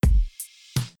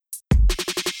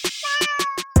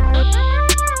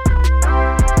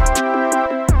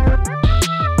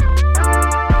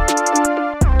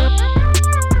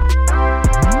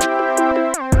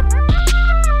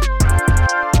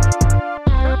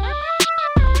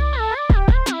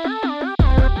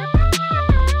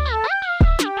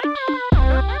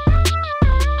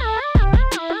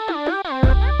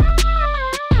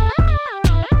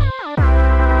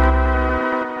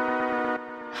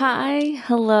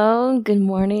Hello, good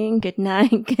morning, good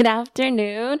night, good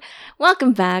afternoon.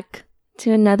 Welcome back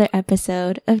to another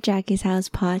episode of Jackie's House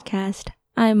Podcast.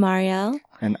 I'm Marielle.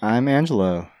 And I'm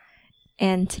Angelo.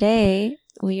 And today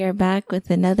we are back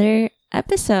with another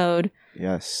episode.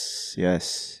 Yes.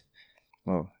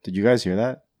 Whoa, did you guys hear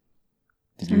that?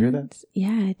 Did you hear that? Yeah,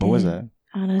 I did. What was that?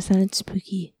 I don't know, it sounded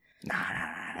spooky. Nah.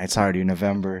 It's already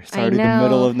November. It's already the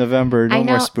middle of November. No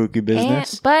more spooky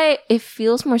business. But it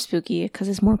feels more spooky because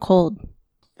it's more cold.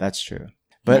 That's true.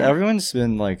 But everyone's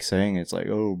been like saying it's like,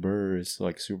 oh, brr, it's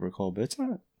like super cold. But it's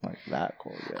not like that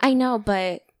cold yet. I know,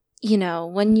 but you know,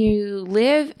 when you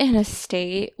live in a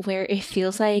state where it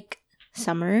feels like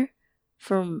summer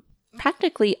for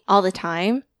practically all the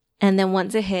time, and then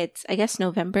once it hits, I guess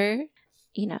November,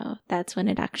 you know, that's when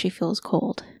it actually feels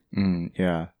cold.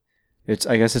 Yeah.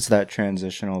 I guess it's that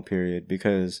transitional period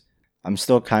because I'm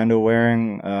still kind of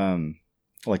wearing,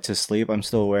 like to sleep, I'm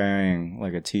still wearing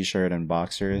like a t-shirt and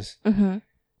boxers. Mm-hmm.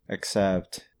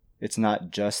 Except it's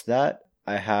not just that.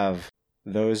 I have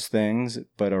those things,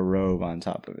 but a robe on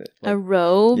top of it. Like, a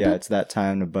robe? Yeah, it's that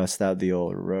time to bust out the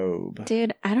old robe.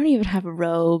 Dude, I don't even have a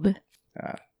robe.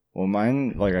 Yeah. Well,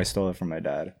 mine, like I stole it from my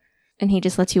dad. And he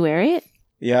just lets you wear it?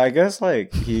 Yeah, I guess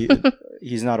like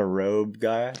he's not a robe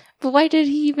guy. But why did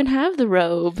he even have the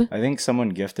robe? I think someone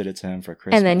gifted it to him for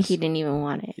Christmas. And then he didn't even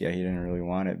want it. Yeah, he didn't really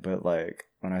want it. But like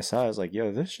when I saw it, I was like,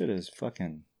 yo, this shit is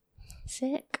fucking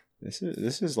sick. This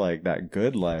is like that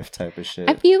good life type of shit.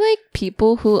 I feel like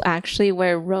people who actually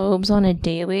wear robes on a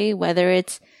daily, whether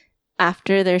it's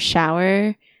after their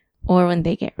shower or when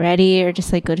they get ready or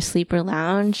just like go to sleep or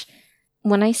lounge,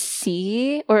 when I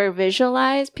see or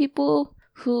visualize people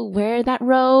who wear that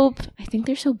robe, I think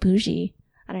they're so bougie.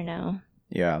 I don't know.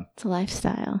 Yeah. It's a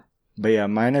lifestyle. But yeah,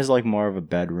 mine is like more of a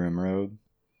bedroom robe.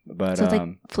 But so it's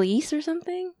like fleece or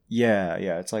something? Yeah,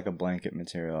 it's like a blanket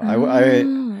material.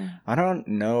 Oh. I don't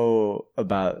know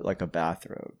about like a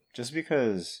bathrobe. Just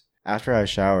because after I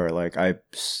shower, like I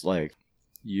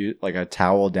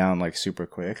towel down like super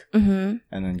quick and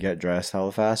then get dressed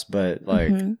hella fast. But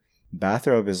like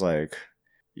bathrobe is like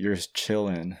you're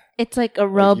chilling. It's like a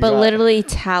robe, but literally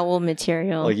towel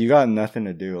material. Like you got nothing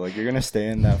to do. Like you're gonna stay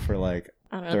in that for like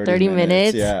I don't know, 30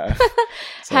 minutes. Yeah.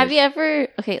 Have you ever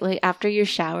like after your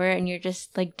shower and you're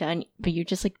just like done, but you're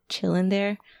just like chilling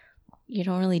there? You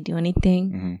don't really do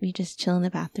anything. Mm-hmm. You just chill in the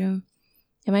bathroom.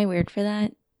 Am I weird for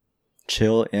that?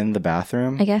 Chill in the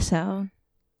bathroom? I guess so.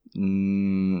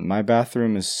 My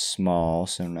bathroom is small,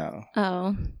 so no.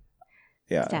 Oh.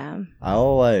 Yeah. Damn.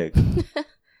 I'll like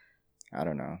I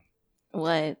don't know.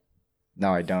 What?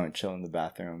 No, I don't chill in the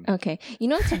bathroom. Okay. You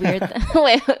know what's weird?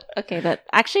 Wait, okay. That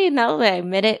actually, now that I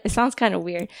admit it, it sounds kind of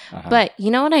weird. Uh-huh. But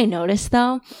you know what I noticed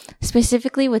though?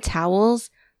 Specifically with towels,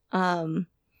 what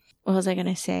was I going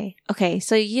to say? Okay.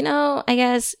 So, you know, I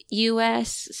guess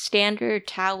US standard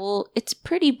towel, it's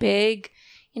pretty big.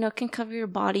 You know, it can cover your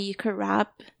body. You could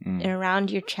wrap it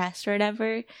around your chest or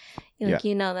whatever.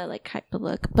 You know, that like type of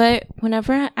look. But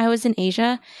whenever I was in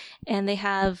Asia and they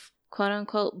have quote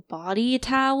unquote body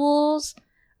towels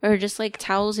or just like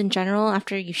towels in general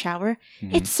after you shower,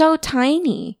 it's so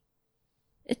tiny.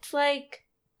 It's like,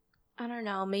 I don't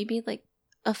know, maybe like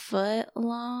a foot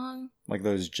long. Like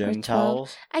those gym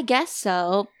towels? I guess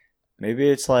so. Maybe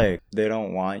it's like they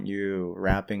don't want you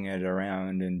wrapping it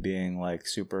around and being like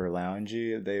super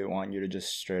loungy. They want you to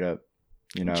just straight up,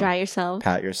 you know, dry yourself,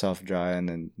 pat yourself dry and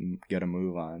then get a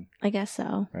move on. I guess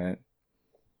so. Right?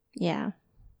 Yeah.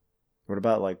 What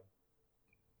about like,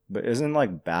 but isn't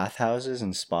like bathhouses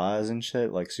and spas and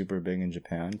shit like super big in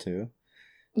Japan too?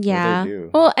 Yeah.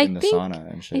 Well, I think sauna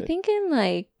and shit. I think in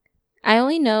like, I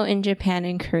only know in Japan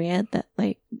and Korea that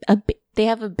like they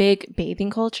have a big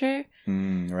bathing culture.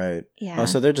 Right. Yeah. Oh,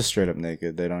 so they're just straight up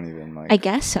naked. They don't even like. I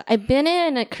guess so. I've been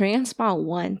in a Korean spa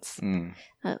once.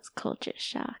 That was culture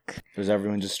shock. Was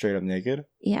everyone just straight up naked?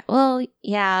 Yeah. Well,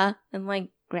 yeah, and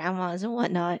like grandmas and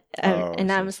whatnot. And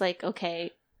I was like,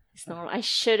 okay. It's normal. I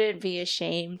shouldn't be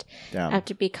ashamed. Damn. I have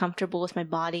to be comfortable with my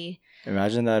body.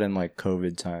 Imagine that in like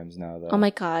COVID times now, though. Oh my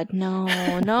god, no,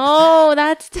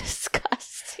 that's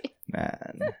disgusting,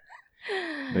 man.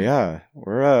 But yeah,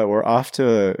 we're off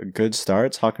to a good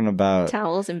start talking about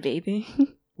towels and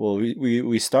bathing. Well,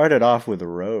 we started off with a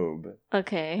robe.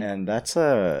 Okay. And that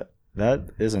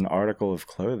is an article of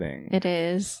clothing. It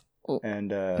is.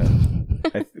 And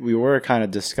we were kind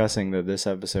of discussing that this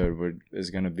episode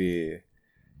is going to be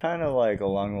kind of like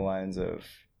along the lines of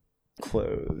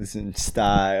clothes and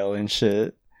style and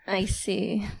shit. I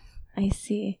see.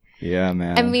 Yeah,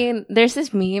 man. I mean, there's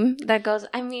this meme that goes,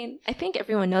 I mean, I think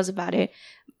everyone knows about it.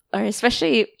 or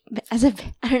especially as a,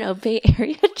 I don't know, Bay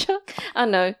Area joke. I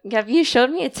don't know. Gav, you showed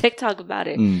me a TikTok about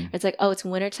it. It's like, oh, it's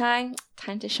wintertime.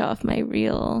 Time to show off my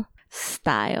real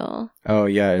style. Oh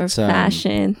yeah, or it's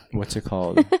fashion. What's it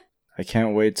called? I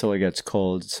can't wait till it gets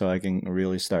cold so I can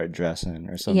really start dressing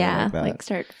or something like that. Like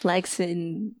start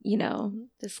flexing,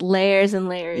 just layers and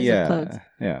layers of clothes.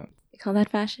 Yeah. You call that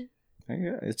fashion?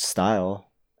 It's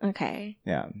style. Okay.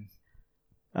 Yeah.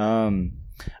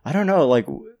 I don't know, like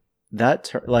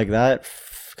that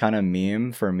kind of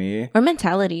meme for me. Or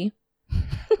mentality.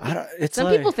 It's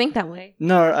some people think that way.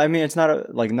 No, I mean it's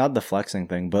not not the flexing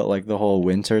thing, but like the whole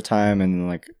winter time and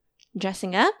like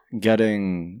dressing up,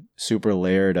 getting super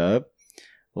layered up.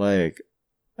 Like,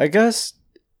 I guess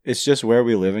it's just where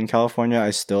we live in California.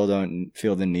 I still don't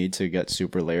feel the need to get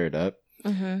super layered up.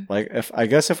 Mm-hmm. Like,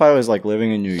 if I was like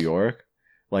living in New York,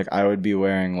 like I would be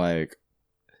wearing like,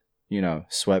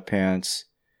 sweatpants,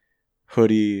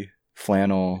 hoodie,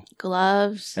 flannel,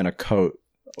 gloves, and a coat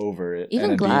over it, even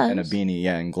and gloves, and a beanie,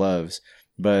 and gloves.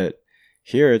 But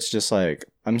here it's just like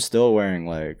I'm still wearing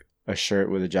like a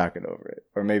shirt with a jacket over it,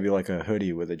 or maybe like a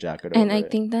hoodie with a jacket over it. And I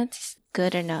think that's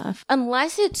good enough,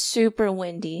 unless it's super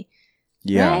windy.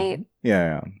 Yeah, right?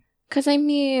 Yeah. Because I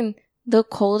mean, the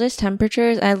coldest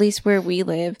temperatures, at least where we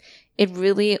live, it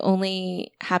really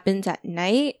only happens at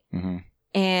night,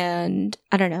 and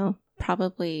I don't know,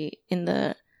 probably in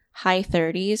the high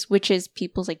 30s, which is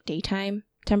people's like daytime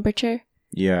temperature.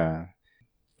 Yeah,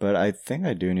 but I think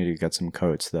I do need to get some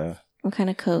coats though. What kind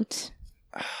of coats?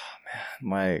 Oh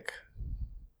man,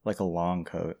 like a long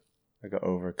coat, like an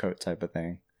overcoat type of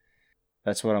thing.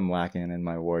 That's what I'm lacking in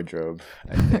my wardrobe,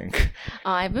 I think.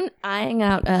 I've been eyeing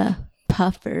out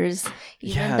puffers.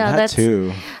 Even though that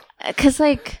too. Because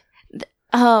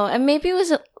and maybe it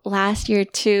was last year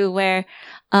too, where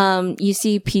you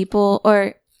see people,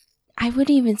 or I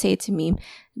wouldn't even say it's a meme,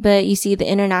 but you see the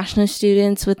international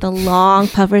students with the long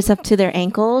puffers up to their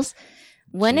ankles.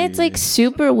 When it's like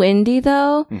super windy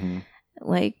though,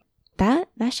 like that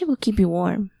shit will keep you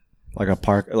warm. Like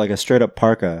a straight up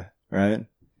parka, right?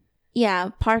 Yeah,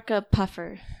 parka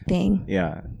puffer thing.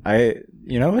 Yeah.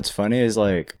 What's funny is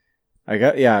like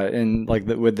and like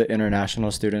with the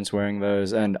international students wearing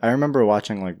those, and I remember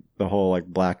watching like the whole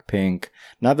like Blackpink,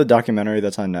 not the documentary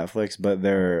that's on Netflix, but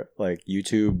their like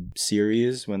YouTube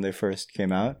series when they first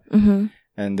came out.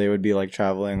 And they would be like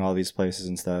traveling all these places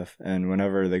and stuff, and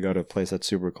whenever they go to a place that's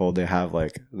super cold, they have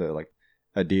like the like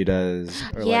Adidas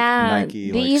or like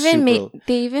Nike. They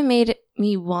even made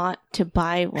me want to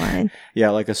buy one. Yeah,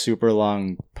 like a super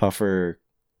long puffer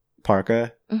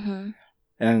parka.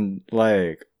 And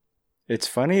like, it's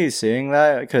funny seeing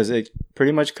that because it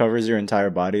pretty much covers your entire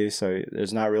body, so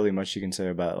there's not really much you can say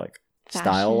about like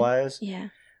style wise. Yeah.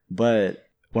 But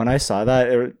when I saw that,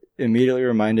 it immediately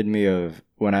reminded me of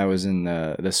when I was in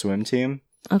the swim team.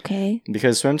 Okay.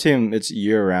 Because swim team, it's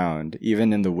year round.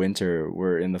 Even in the winter,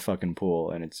 we're in the fucking pool,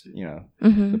 and it's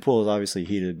the pool is obviously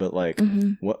heated, but like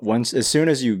as soon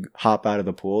as you hop out of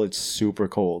the pool, it's super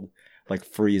cold, like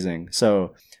freezing.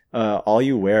 So all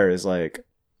you wear is like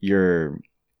your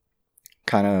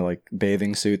kind of like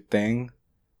bathing suit thing,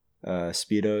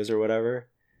 Speedos or whatever,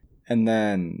 and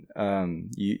then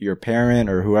your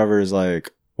parent or whoever is like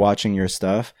watching your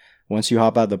stuff. Once you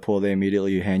hop out of the pool, they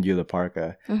immediately hand you the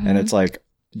parka, and it's like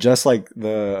just like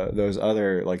those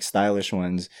other like stylish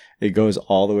ones. It goes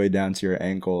all the way down to your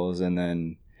ankles, and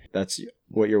then that's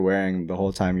what you're wearing the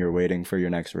whole time you're waiting for your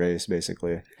next race,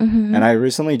 basically. And I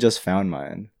recently just found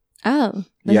mine. Oh,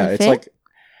 yeah, it's like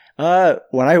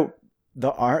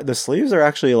the sleeves are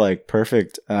actually like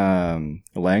perfect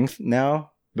length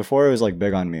now. Before it was like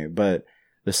big on me, but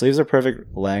the sleeves are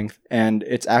perfect length, and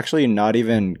it's actually not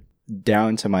even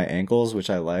down to my ankles, which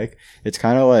I like. It's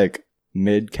kind of like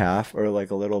mid calf or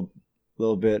like a little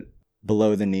bit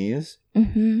below the knees.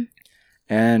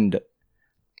 And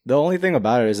the only thing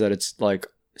about it is that it's like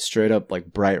straight up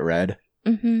like bright red.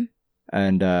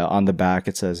 And on the back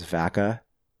it says VACA,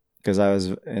 because I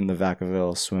was in the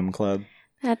Vacaville swim club.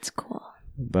 That's cool.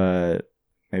 But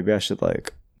maybe I should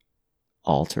like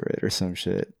alter it or some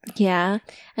shit. Yeah,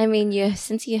 I mean,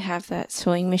 since you have that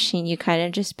sewing machine, you kind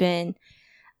of just been,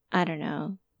 I don't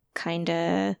know, kind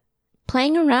of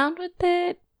playing around with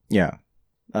it. Yeah.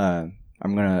 I'm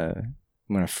gonna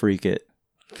freak it,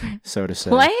 so to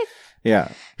say. What?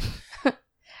 Yeah.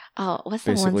 Oh, what's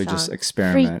basically the one song? Just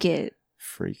experiment.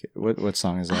 Freak it. What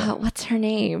song is that? What's her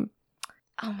name?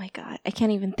 Oh my god, I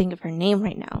can't even think of her name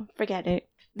right now. Forget it.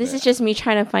 This is just me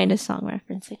trying to find a song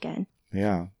reference again.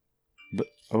 Yeah. But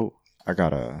I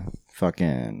got a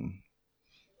fucking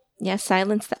Yeah,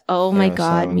 silence that. Oh my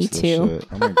god, me too.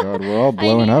 Oh my god, we're all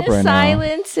blowing up right now.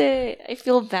 Silence it. I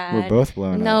feel bad. We're both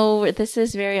blowing up. No, this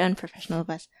is very unprofessional of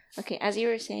us. Okay, as you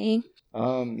were saying.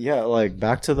 Yeah, like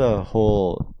back to the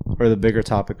whole or the bigger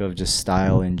topic of just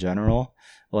style in general.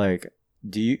 Like,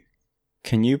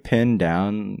 can you pin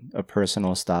down a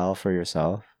personal style for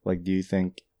yourself? Like, do you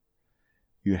think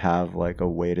you have like a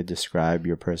way to describe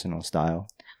your personal style?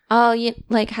 Oh, yeah,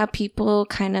 like how people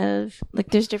kind of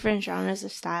like there's different genres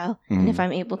of style, and if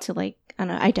I'm able to like I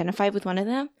don't know, identify with one of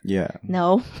them,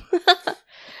 no,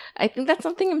 I think that's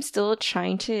something I'm still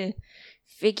trying to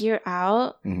figure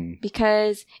out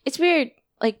because it's weird.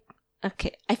 Like,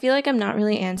 okay, I feel like I'm not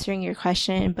really answering your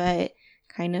question, but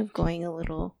kind of going a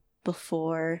little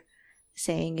before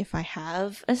saying if I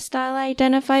have a style I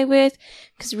identify with,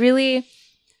 because really,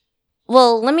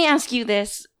 well, let me ask you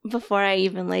this before I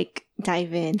even like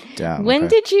dive in. When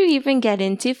did you even get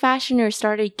into fashion or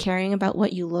started caring about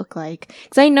what you look like?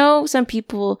 Because I know some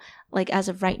people, like as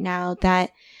of right now,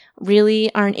 that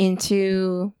really aren't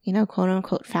into, you know, quote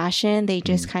unquote fashion. They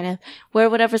just kind of wear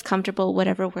whatever's comfortable,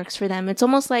 whatever works for them. It's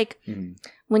almost like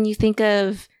when you think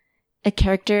of a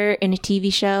character in a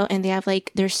TV show and they have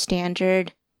like their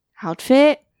standard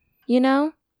outfit, you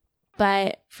know?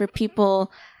 But for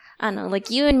people, I don't know,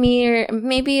 like you and me, or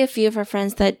maybe a few of our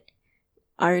friends that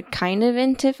are kind of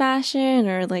into fashion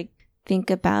or like think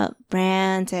about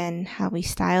brands and how we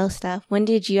style stuff. When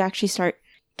did you actually start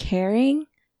caring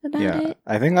about it?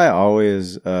 I think I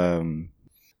always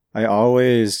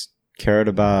cared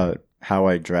about how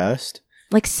I dressed.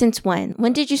 Like since when?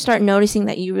 When did you start noticing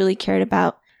that you really cared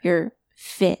about your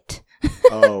fit?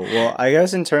 Oh, well, I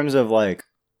guess in terms of like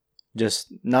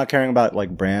just not caring about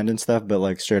like brand and stuff, but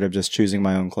like straight up just choosing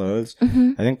my own clothes.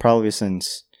 I think probably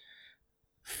since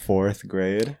 4th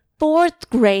grade. 4th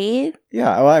grade?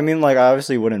 Yeah, well, I mean, like, I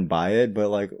obviously wouldn't buy it, but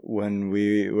like when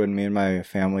me and my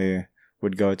family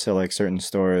would go to like certain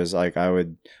stores, like I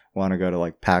would want to go to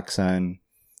like PacSun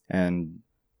and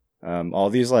all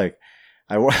these like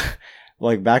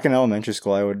like back in elementary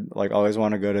school, I would like always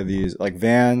want to go to these like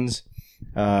Vans,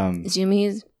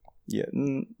 Zoomies. Yeah,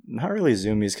 not really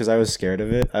Zoomies because I was scared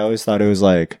of it. I always thought it was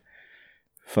like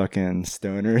fucking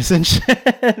stoners and shit.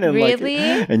 And really?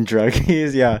 Like, and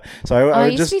druggies, yeah. So I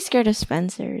used to be scared of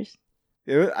Spencer's.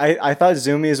 I thought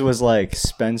Zoomies was like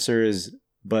Spencer's,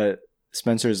 but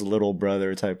Spencer's little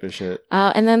brother type of shit.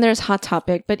 And then there's Hot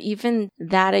Topic, but even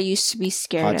that I used to be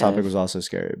scared of. Hot Topic was also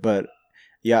scary, but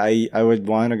yeah, I would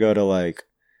want to go to like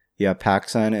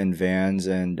PacSun and Vans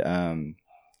and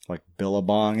like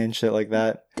Billabong and shit like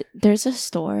that. There's a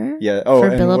store. Yeah. Oh,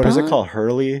 and Billabong? What is it called?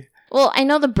 Hurley. Well, I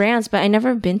know the brands, but I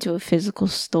never been to a physical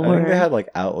store. I think they had like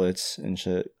outlets and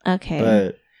shit. Okay.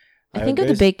 But I think of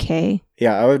the Big K.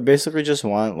 Yeah, I would basically just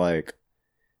want like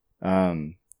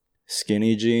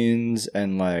skinny jeans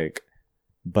and like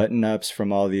button ups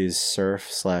from all these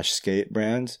surf/skate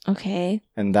brands. Okay.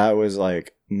 And that was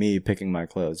like me picking my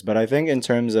clothes. But I think in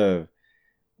terms of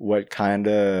what kind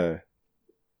of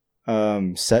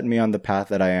set me on the path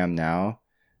that I am now,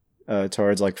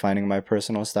 towards like finding my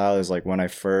personal style is like when I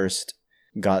first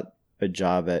got a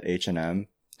job at H&M.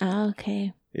 Oh,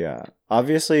 okay. Yeah.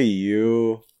 Obviously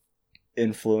you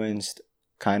influenced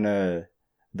kind of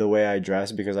the way I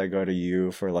dress because I go to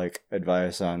you for like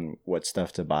advice on what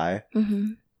stuff to buy.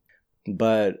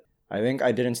 But I think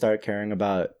I didn't start caring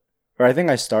about, or I think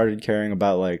I started caring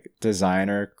about like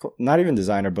designer, not even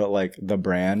designer, but like the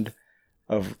brand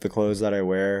of the clothes that I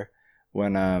wear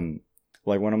when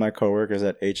like one of my coworkers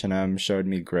at H&M showed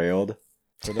me Grailed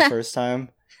for the first time.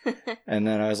 And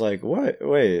then I was like,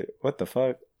 wait, what the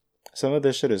fuck? Some of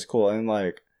this shit is cool. And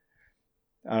like,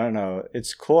 I don't know.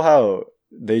 It's cool how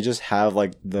they just have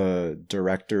like the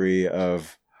directory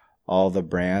of all the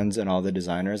brands and all the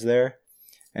designers there.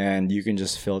 And you can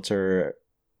just filter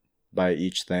by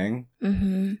each thing.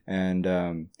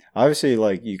 And obviously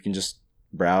like you can just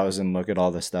browse and look at all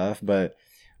the stuff. But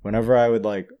whenever I would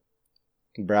like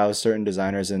browse certain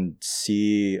designers and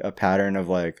see a pattern of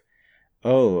like,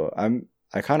 oh,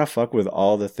 I kind of fuck with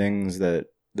all the things that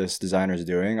this designer's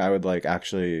doing, I would like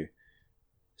actually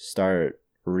start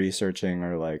researching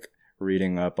or like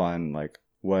reading up on like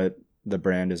what the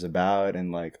brand is about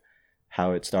and like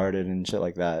how it started and shit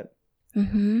like that.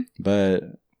 But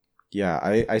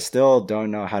yeah, I still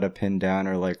don't know how to pin down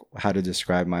or like how to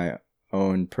describe my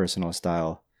own personal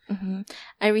style.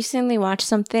 I recently watched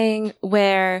something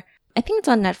where I think it's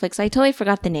on Netflix. I totally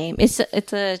forgot the name. It's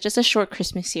just a short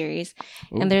Christmas series.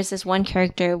 Ooh. And there's this one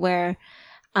character where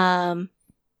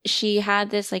she had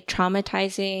this like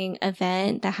traumatizing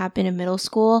event that happened in middle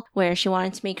school where she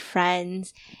wanted to make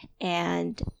friends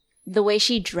and the way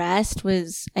she dressed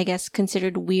was, I guess,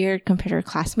 considered weird compared to her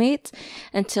classmates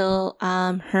until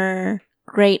her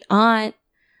great aunt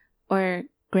or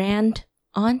grand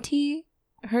auntie,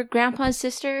 her grandpa's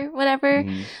sister, whatever,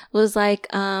 was like,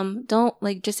 don't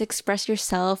like just express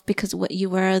yourself because what you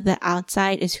wear on the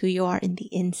outside is who you are in the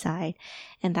inside.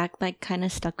 And that like kind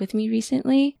of stuck with me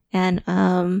recently. And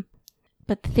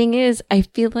but the thing is, I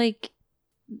feel like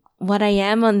what I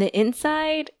am on the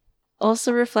inside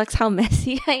also reflects how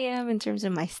messy I am in terms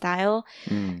of my style.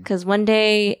 Because one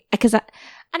day, because I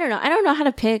don't know how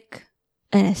to pick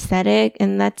an aesthetic,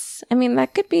 and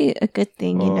that could be a good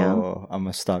thing, you know. I'm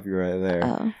gonna stop you right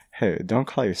there. Hey, don't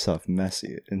call yourself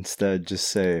messy. Instead, just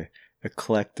say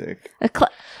eclectic.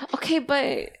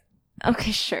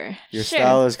 Okay, sure. Your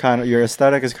style is your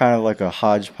aesthetic is kind of like a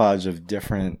hodgepodge of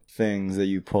different things that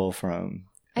you pull from.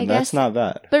 And I guess that's not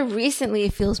bad. But recently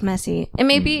it feels messy. And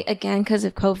maybe, again, because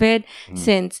of COVID,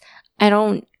 since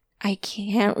I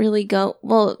can't really go,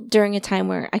 well, during a time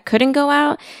where I couldn't go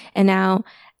out, and now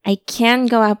I can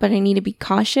go out, but I need to be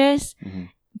cautious.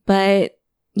 But,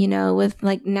 you know, with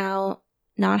like now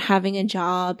not having a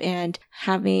job and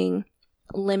having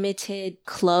limited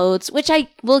clothes, which I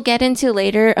will get into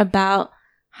later about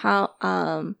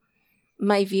how,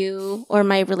 my view or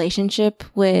my relationship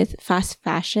with fast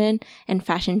fashion and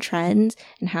fashion trends,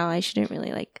 and how I shouldn't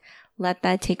really like let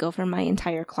that take over my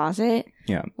entire closet.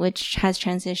 Yeah. Which has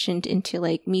transitioned into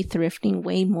like me thrifting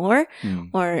way more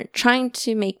or trying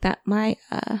to make that my,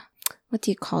 what do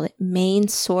you call it? Main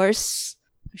source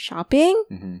of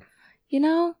shopping, you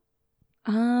know?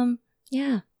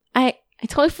 Yeah. I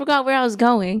totally forgot where I was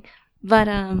going, but,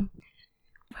 where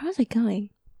was I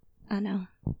going? I don't know.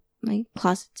 My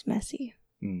closet's messy.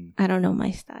 I don't know my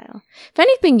style. If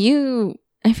anything,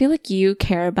 I feel like you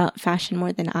care about fashion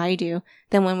more than I do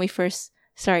than when we first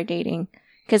started dating.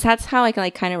 Because that's how I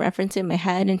like kind of reference it in my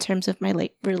head in terms of my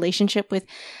like relationship with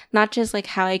not just like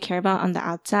how I care about on the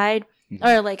outside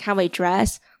or like how I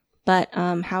dress, but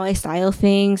how I style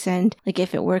things and like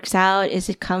if it works out, is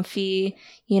it comfy,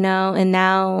 you know? And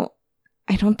now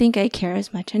I don't think I care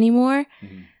as much anymore.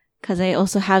 Because I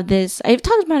also have this, I've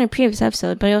talked about in a previous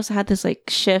episode, but I also had this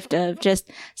like shift of just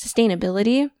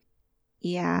sustainability.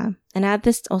 Yeah. And I had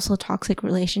this also toxic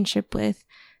relationship with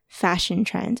fashion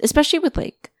trends, especially with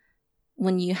like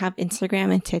when you have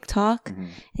Instagram and TikTok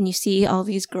and you see all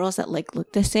these girls that like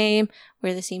look the same,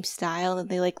 wear the same style, and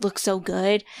they like look so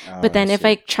good. But then if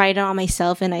I try it on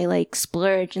myself and I like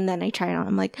splurge and then I try it on,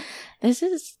 I'm like, this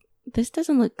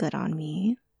doesn't look good on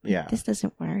me. Yeah. This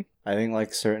doesn't work. I think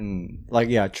like certain, like,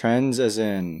 yeah, trends as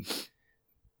in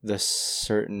the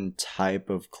certain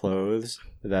type of clothes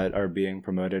that are being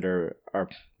promoted or are,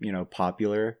 you know,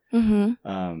 popular.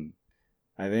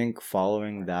 I think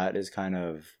following that is kind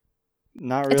of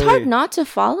not really. It's hard not to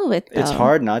follow it, though. It's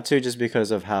hard not to, just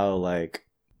because of how like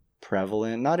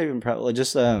prevalent, not even prevalent,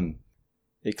 just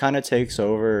it kind of takes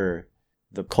over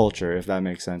the culture, if that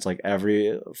makes sense. Like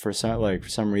for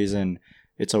some reason,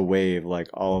 it's a wave, like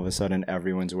all of a sudden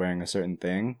everyone's wearing a certain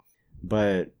thing,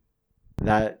 but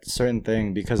that certain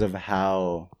thing, because of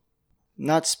how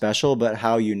not special but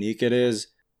how unique it is,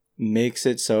 makes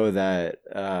it so that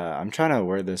I'm trying to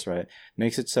word this right,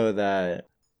 makes it so that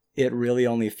it really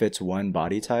only fits one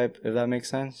body type, if that makes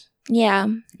sense. Yeah.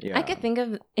 I could think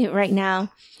of it right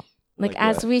now, like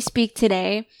as we speak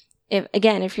today.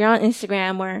 If you're on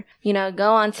Instagram or, you know,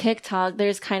 go on TikTok,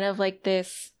 there's kind of like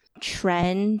this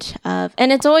trend of,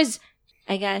 and it's always,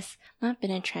 I guess, not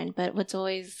been a trend, but what's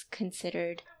always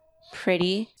considered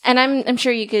pretty, and I'm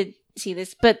sure you could see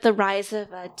this, but the rise of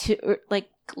like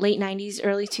late 90s,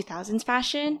 early 2000s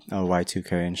fashion. Oh,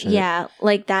 Y2K and shit. Yeah,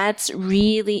 like that's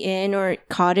really in, or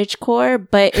cottagecore,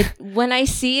 but when I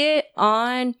see it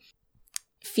on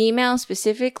female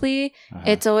specifically,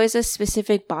 it's always a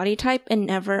specific body type and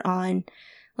never on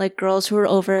like girls who are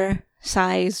over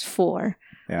size 4.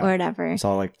 Yeah. Or whatever. It's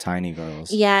all like tiny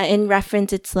girls. Yeah, in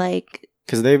reference, it's like,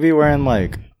 because they be wearing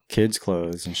like kids'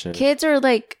 clothes and shit. Kids are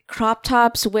like crop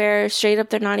tops where straight up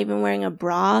they're not even wearing a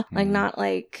bra. Like not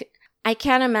like, I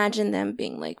can't imagine them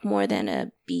being like more than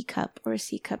a B cup or a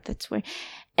C cup that's where.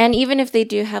 And even if they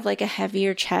do have like a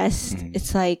heavier chest,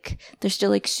 it's like they're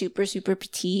still like super, super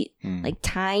petite. Like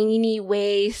tiny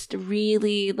waist,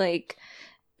 really like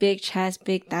big chest,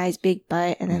 big thighs, big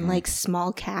butt, and then like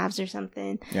small calves or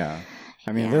something. Yeah.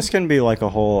 I mean, this can be like a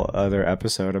whole other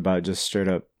episode about just straight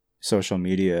up social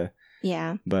media.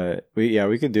 Yeah. But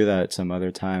we could do that some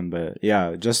other time. But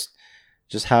yeah, just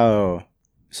how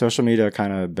social media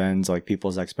kind of bends like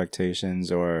people's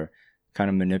expectations, or kind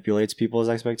of manipulates people's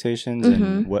expectations,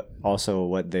 and what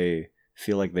they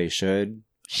feel like they should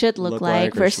look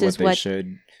like versus what they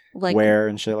should like wear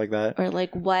and shit like that, or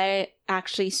like what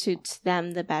actually suits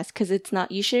them the best, because it's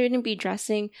not, you shouldn't be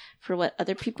dressing for what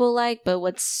other people like, but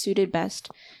what's suited best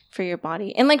for your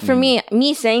body. And like for me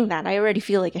saying that, I already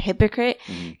feel like a hypocrite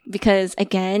because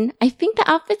again, I think the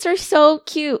outfits are so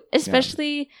cute,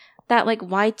 especially that like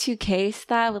Y2K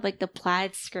style with like the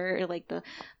plaid skirt or like the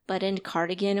buttoned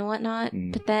cardigan and whatnot.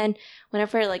 But then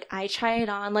whenever like I try it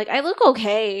on, like I look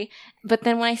okay, but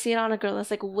then when I see it on a girl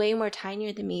that's like way more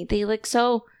tinier than me, they look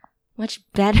so much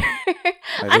better.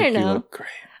 I don't know. You look great.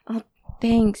 Oh,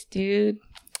 thanks, dude.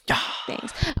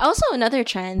 Thanks. Also, another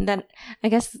trend that I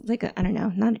guess like I don't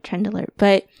know, not a trend alert,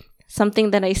 but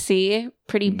something that I see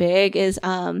pretty big is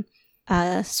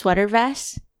sweater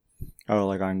vests. Oh,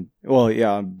 like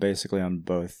basically on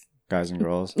both guys and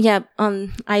girls. Yeah,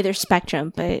 on either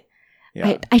spectrum, but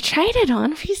I tried it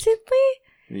on recently.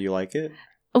 Do you like it?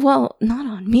 Well, not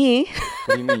on me.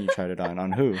 What do you mean you tried it on?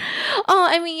 On who? Oh,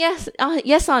 I mean,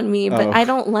 yes on me, but I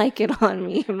don't like it on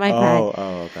me. My bad.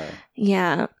 Oh, okay.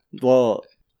 Yeah. Well,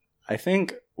 I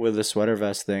think with the sweater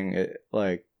vest thing, it,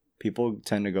 like, people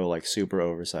tend to go, like, super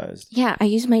oversized. Yeah, I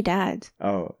use my dad's.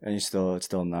 Oh, and it's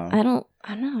still no? I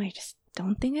don't know. I just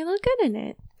don't think I look good in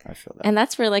it. I feel that. And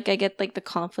that's where, like, I get, like, the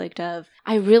conflict of,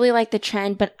 I really like the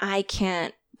trend, but I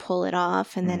can't pull it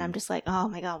off. And then I'm just like, oh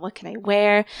my God, what can I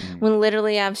wear? When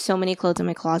literally I have so many clothes in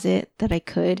my closet that I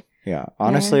could. Yeah.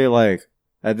 Honestly, like,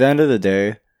 at the end of the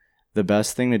day, the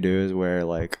best thing to do is wear,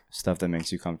 like, stuff that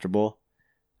makes you comfortable.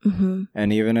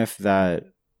 And even if that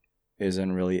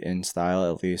isn't really in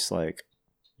style, at least, like,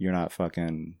 you're not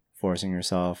fucking forcing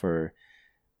yourself or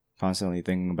constantly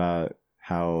thinking about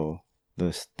how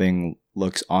this thing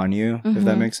looks on you, if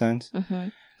that makes sense.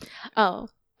 Oh,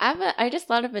 I just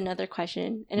thought of another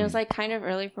question, and it was like kind of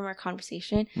early from our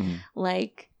conversation.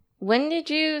 Like, when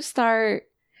did you start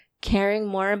caring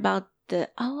more about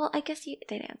I guess you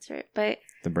did answer it, but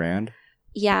the brand?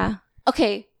 Yeah.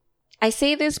 Okay. I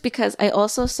say this because I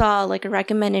also saw like a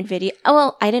recommended video. Oh,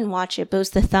 well, I didn't watch it, but it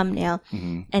was the thumbnail.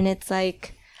 And it's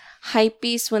like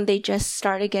hypebeasts when they just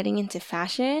started getting into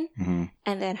fashion,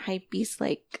 and then hypebeasts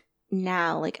like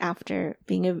now, like after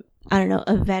being a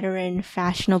veteran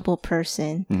fashionable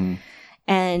person.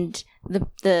 And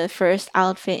the first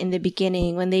outfit in the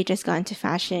beginning when they just got into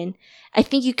fashion, I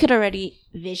think you could already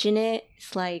vision it.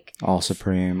 It's like all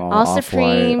Supreme, all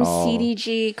Supreme,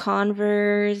 CDG,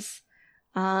 Converse.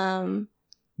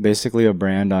 Basically a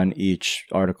brand on each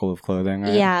article of clothing,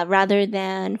 right? Yeah, rather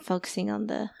than focusing on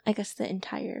the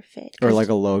entire fit. Or like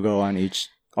a logo on each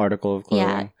article of clothing.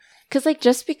 Yeah, because like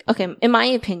okay, in my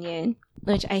opinion,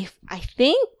 which I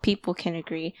think people can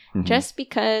agree, just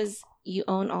because you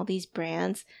own all these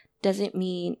brands doesn't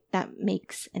mean that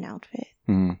makes an outfit.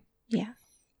 Yeah.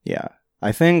 Yeah.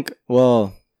 I think,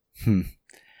 well,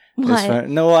 what?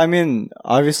 No, I mean,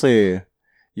 obviously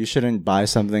you shouldn't buy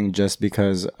something just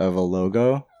because of a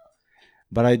logo.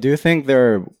 But I do think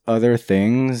there are other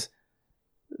things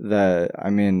that,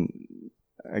 I mean,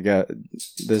 I get,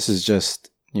 this is just,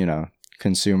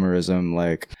 consumerism,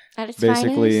 like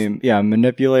basically,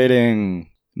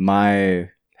 manipulating my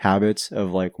habits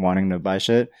of like wanting to buy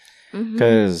shit.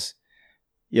 Because,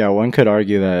 one could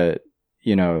argue that,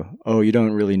 you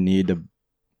don't really need to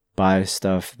buy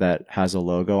stuff that has a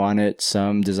logo on it.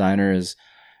 Some designers,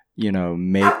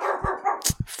 make...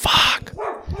 Fuck!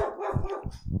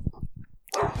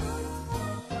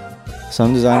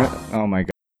 Some designer... Oh my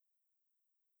God.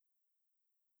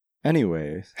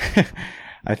 Anyways,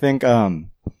 I think,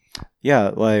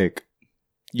 like,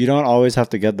 you don't always have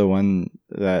to get the one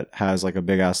that has like a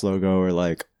big ass logo or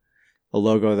like a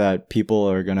logo that people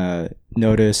are gonna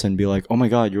notice and be like, oh my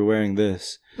God, you're wearing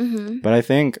this. But I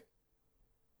think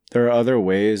there are other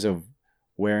ways of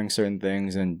wearing certain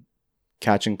things and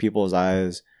catching people's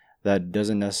eyes that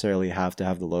doesn't necessarily have to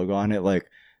have the logo on it. Like,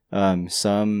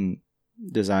 some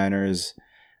designers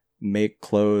make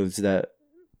clothes that,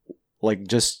 like,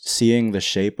 just seeing the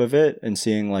shape of it and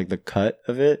seeing like the cut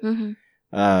of it,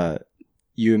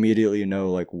 you immediately know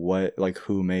like what, like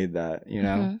who made that,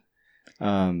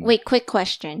 Wait, quick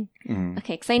question.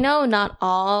 Okay, because I know not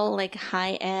all like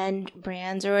high-end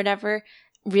brands or whatever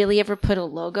really ever put a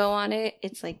logo on it.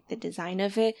 It's like the design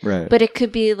of it, right? But it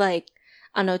could be like,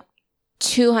 I don't know,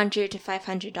 $200 to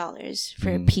 $500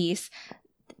 for a piece.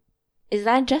 Is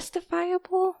that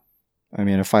justifiable? I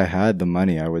mean, if I had the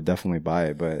money, I would definitely buy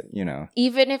it, but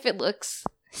even if it looks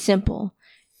simple,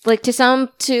 like to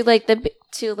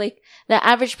the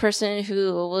average person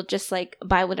who will just like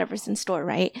buy whatever's in store,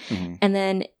 right? And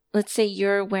then let's say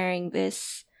you're wearing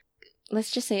this,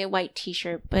 let's just say a white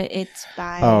t-shirt, but it's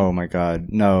by... Oh my God,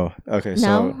 no. Okay,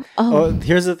 no? So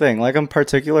here's the thing. Like, I'm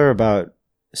particular about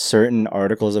certain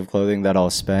articles of clothing that I'll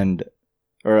spend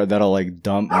or that I'll like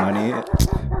dump money.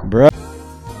 Bro.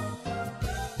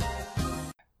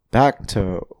 Back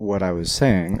to what I was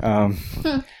saying.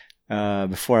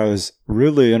 Before I was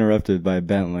rudely interrupted by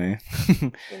Bentley.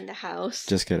 In the house.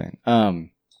 Just kidding. What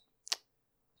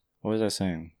was I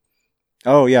saying?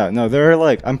 Oh yeah, no, there are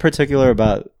like, I'm particular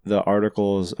about the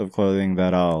articles of clothing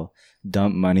that I'll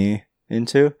dump money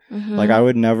into. Mm-hmm. Like I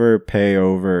would never pay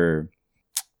over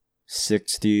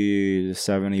 $60 to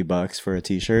 $70 for a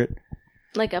t-shirt.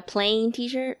 Like a plain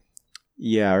t-shirt?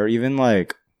 Yeah, or even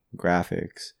like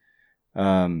graphics.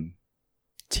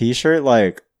 T-shirt,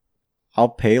 like I'll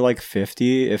pay like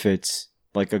 $50 if it's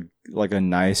like a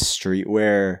nice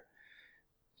streetwear,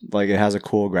 like it has a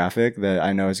cool graphic that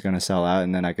I know is going to sell out,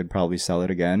 and then I could probably sell it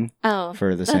again.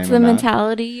 For the same amount. That's the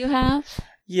mentality you have?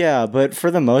 Yeah, but for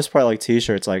the most part, like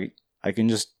t-shirts, like I can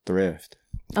just thrift.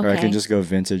 Okay. Or I can just go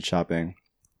vintage shopping.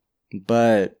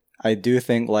 But I do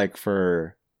think like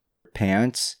for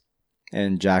pants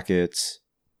and jackets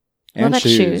and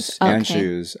shoes and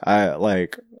shoes, I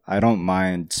don't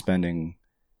mind spending.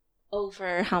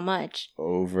 Over how much?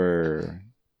 God,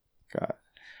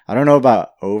 I don't know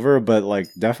about over, but like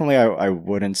definitely I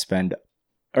wouldn't spend,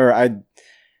 or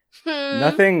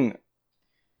nothing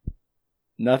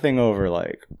over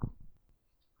like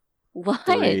what?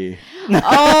 3.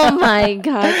 Oh my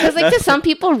god! Because like to some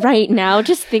people right now,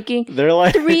 just thinking they're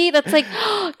like 3. That's like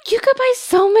you could buy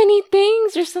so many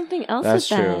things or something else. That's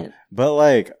with true. That. But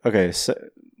like okay, so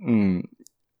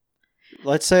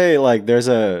let's say like there's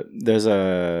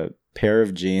a pair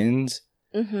of jeans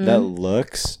that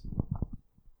looks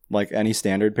like any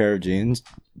standard pair of jeans,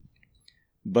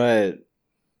 but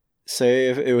say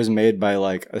if it was made by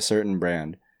like a certain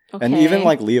brand, and even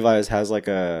like Levi's has like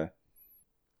a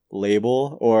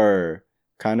label or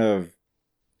kind of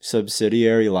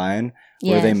subsidiary line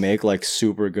where they make like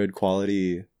super good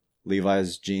quality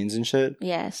Levi's jeans and shit.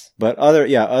 Yes. But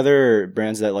other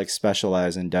brands that like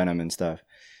specialize in denim and stuff.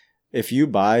 If you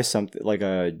buy something like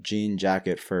a jean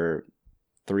jacket for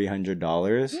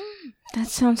 $300, that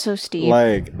sounds so steep.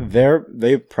 Like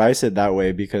they price it that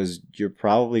way because you're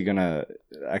probably gonna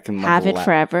have it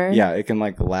forever. Yeah, it can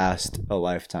like last a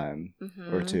lifetime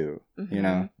or two. You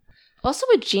know. Also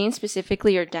with jeans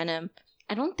specifically or denim,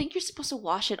 I don't think you're supposed to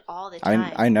wash it all the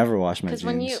time. I never wash my jeans. Because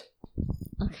when you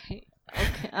okay.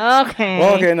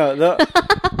 Well, okay, no.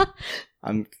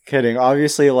 I'm kidding.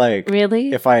 Obviously, like,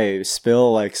 really, if I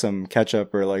spill like some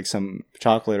ketchup or like some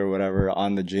chocolate or whatever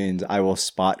on the jeans, I will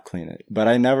spot clean it. But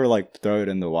I never like throw it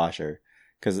in the washer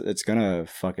because it's gonna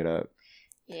fuck it up.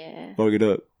 Yeah. Fuck it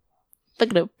up.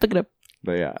 Fuck it up.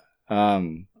 But yeah.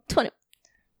 20.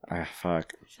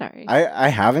 Fuck. Sorry. I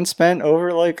haven't spent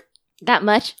over like that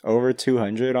much. Over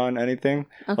 200 on anything.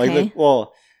 Okay.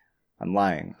 Like I'm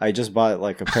lying. I just bought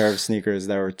like a pair of sneakers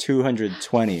that were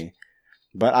 220.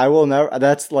 But I will never.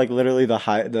 That's like literally the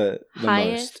highest?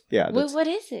 Most. Yeah. What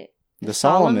is it? The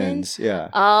Salomons. Yeah.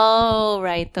 Oh,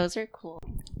 right. Those are cool.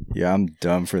 Yeah, I'm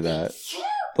dumb for that.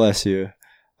 Bless you.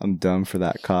 I'm dumb for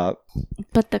that cop.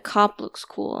 But the cop looks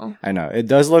cool. I know. It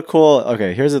does look cool.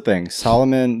 Okay, here's the thing.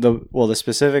 Salomon, the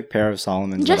specific pair of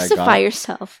Salomons that I got. Justify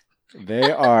yourself. They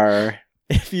are,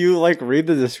 if you like read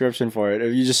the description for it,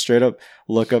 if you just straight up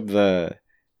look up the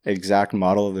exact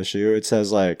model of the shoe, it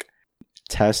says like,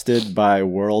 tested by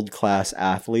world-class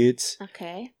athletes.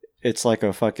 Okay. It's like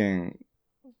a fucking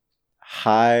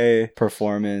high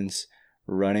performance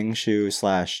running shoe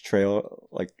 / trail,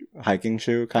 like hiking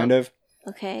shoe kind of.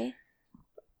 Okay.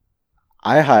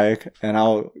 I hike and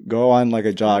I'll go on like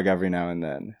a jog every now and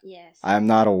then. Yes. I'm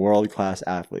not a world-class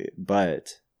athlete,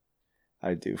 but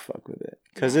I do fuck with it.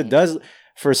 Because it does,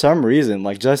 for some reason,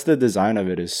 like just the design of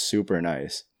it is super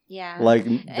nice. Yeah. Like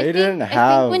I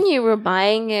think when you were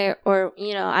buying it, or,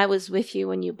 I was with you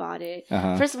when you bought it.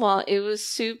 First of all, it was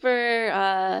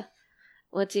super,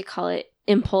 what do you call it?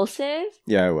 Impulsive.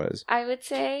 Yeah, it was. I would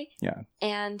say. Yeah.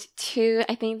 And 2,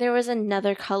 I think there was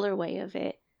another colorway of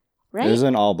it. Right? There's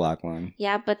an all black one.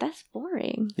 Yeah, but that's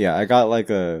boring. Yeah, I got like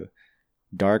a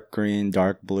dark green,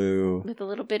 dark blue. With a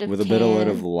little bit of tan. With a bit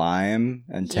of lime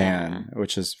and tan,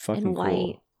 which is fucking and white.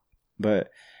 Cool. But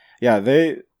yeah,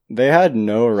 they had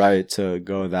no right to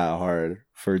go that hard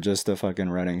for just a fucking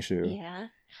running shoe. Yeah.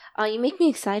 Oh, you make me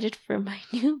excited for my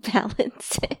New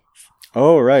Balances.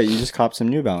 Oh, right. You just copped some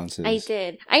New Balances. I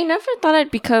did. I never thought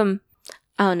I'd become,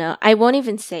 I don't know, I won't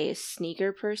even say a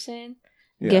sneaker person.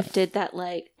 Yeah. Gifted that,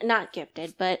 like, not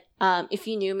gifted, but if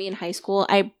you knew me in high school,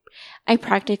 I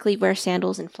practically wear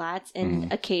sandals and flats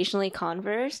and occasionally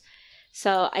Converse.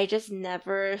 So I just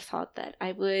never thought that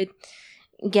I would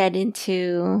get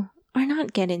into, or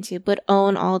not get into, but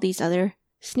own all these other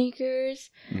sneakers,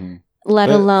 let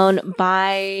alone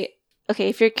buy. Okay,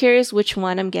 if you're curious which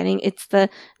one I'm getting, it's the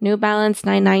New Balance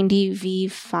 990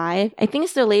 V5. I think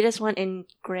it's the latest one in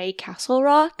gray Castle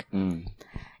Rock.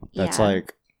 That's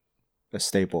like a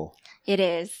staple. It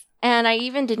is. And I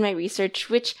even did my research,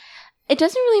 which it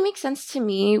doesn't really make sense to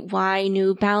me why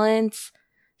New Balance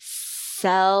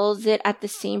sells it at the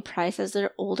same price as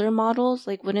their older models.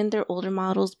 Like, wouldn't their older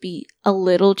models be a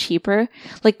little cheaper?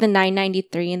 Like the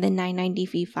 993 and the 990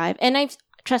 V5. And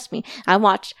trust me, I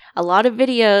watched a lot of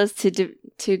videos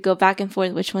to go back and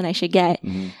forth which one I should get.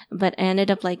 But I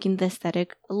ended up liking the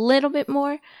aesthetic a little bit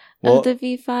more of the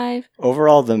V5.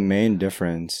 Overall, the main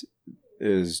difference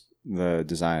is the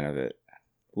design of it.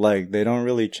 Like, they don't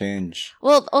really change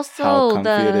also how comfy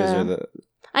it is, or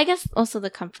I guess also the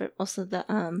comfort, also the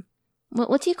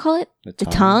what do you call it? The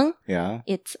tongue? Yeah.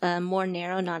 It's more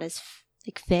narrow, not as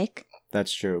thick.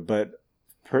 That's true, but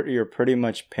you're pretty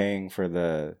much paying for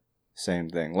the same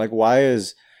thing. Like, why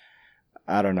is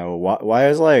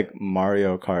like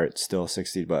Mario Kart still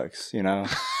 $60? You know?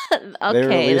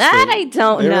 Okay, I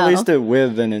don't know. They released it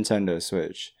with the Nintendo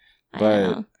Switch,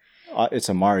 but it's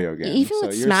a Mario game. Even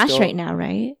with Smash right now,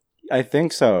 right? I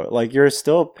think so. Like, you're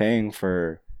still paying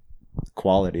for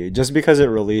quality. Just because it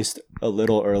released a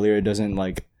little earlier doesn't,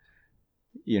 like,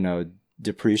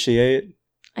 depreciate.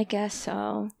 I guess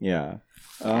so. Yeah.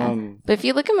 But if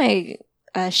you look at my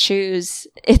shoes,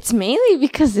 it's mainly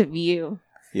because of you.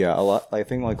 Yeah, a lot. I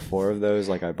think like 4 of those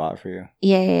I bought for you.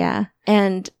 Yeah.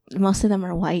 And most of them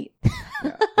are white.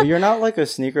 Yeah. But you're not like a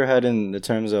sneakerhead in the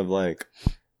terms of like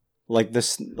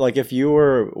this. Like, if you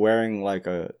were wearing like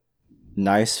a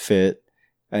nice fit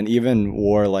and even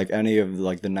wore like any of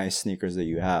like the nice sneakers that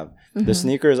you have, the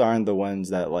sneakers aren't the ones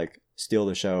that like steal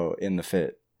the show in the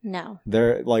fit. No.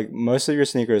 They're like, most of your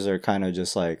sneakers are kind of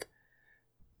just like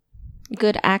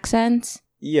good accents.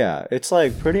 Yeah, it's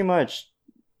like pretty much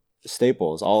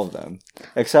staples, all of them,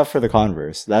 except for the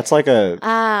Converse. That's like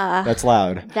that's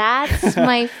loud. That's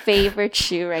my favorite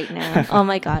shoe right now. Oh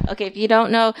my god. Okay, if you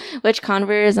don't know which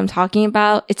Converse I'm talking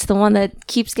about, it's the one that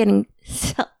keeps getting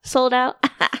sold out.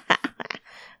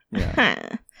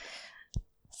 Yeah.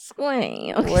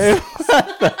 Swing. Okay. Wait,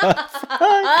 what the fuck?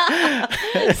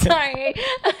 Sorry,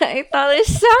 I thought it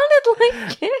sounded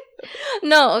like it.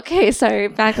 No, okay, sorry.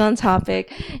 Back on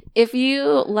topic. If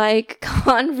you like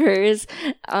Converse,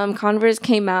 Converse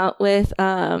came out with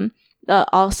the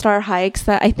All-Star Hikes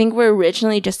that I think were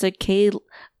originally just a collab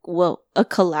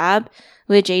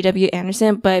with J.W.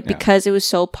 Anderson, but because it was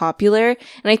so popular,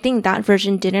 and I think that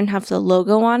version didn't have the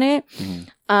logo on it,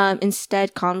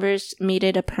 instead Converse made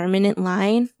it a permanent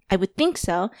line. I would think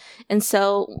so. And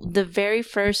so the very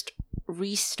first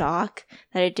restock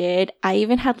that I did, I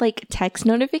even had like text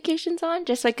notifications on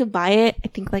just so I could buy it, I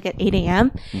think like at 8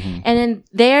 a.m. And then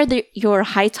they're your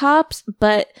high tops,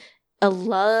 but a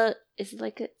lug, is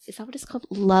that what it's called?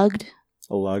 Lugged?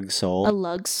 A lug sole. A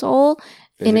lug sole.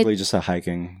 Basically just a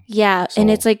hiking sole.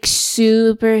 And it's like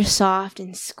super soft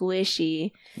and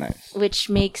squishy. Nice. Which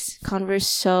makes Converse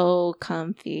so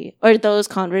comfy. Or those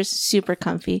Converse super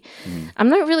comfy. I'm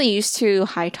not really used to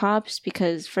high tops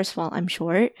because, first of all, I'm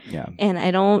short. Yeah. And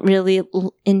I don't really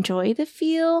enjoy the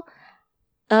feel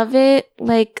of it.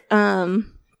 Like,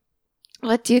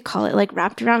 what do you call it? Like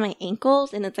wrapped around my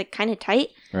ankles and it's like kind of tight.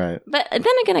 Right. But then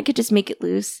again, I could just make it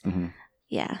loose.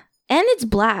 Yeah. And it's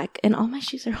black and all my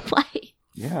shoes are white.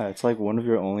 Yeah, it's like one of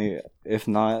your only, if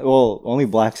not, well, only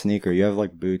black sneaker. You have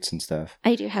like boots and stuff.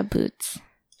 I do have boots.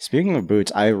 Speaking of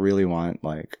boots, I really want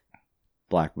like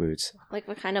black boots. Like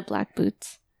what kind of black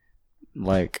boots?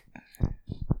 Like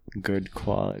good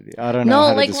quality. I don't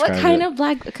know. No, like what kind of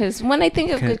black? Because when I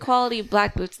think of good quality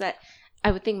black boots that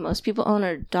I would think most people own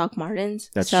are Doc Martens.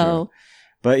 That's true.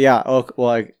 But yeah,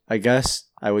 I guess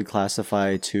I would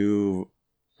classify two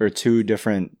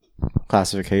different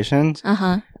classifications.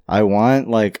 I want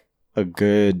like a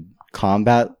good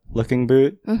combat looking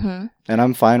boot, and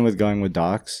I'm fine with going with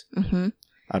Docs.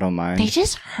 I don't mind. They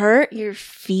just hurt your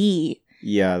feet.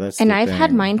 Yeah, that's and I've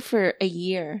had mine for a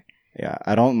year. Yeah,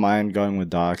 I don't mind going with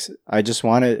Docs. I just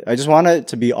want it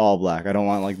to be all black. I don't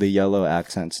want like the yellow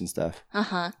accents and stuff.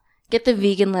 Get the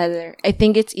vegan leather. I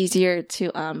think it's easier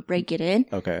to break it in.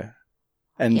 Okay.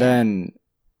 And then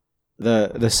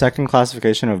the second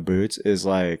classification of boots is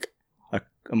like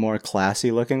a more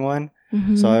classy looking one.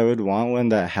 So I would want one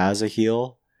that has a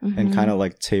heel and kind of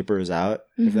like tapers out,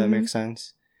 if that makes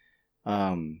sense.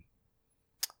 And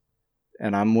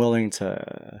I'm willing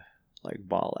to like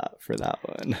ball out for that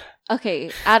one. Okay,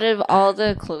 out of all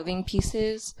the clothing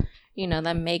pieces,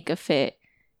 that make a fit,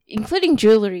 including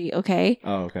jewelry, okay?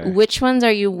 Oh, okay. Which ones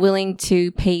are you willing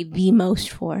to pay the most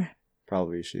for?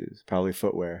 Probably shoes. Probably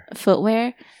footwear.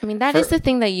 Footwear? I mean, that is the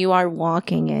thing that you are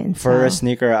walking in. For a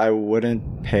sneaker, I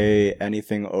wouldn't pay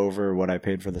anything over what I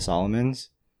paid for the Solomons.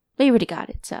 But you already got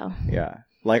it, so. Yeah.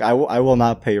 Like, I will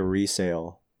not pay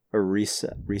resale for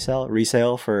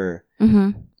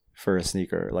for a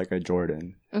sneaker, like a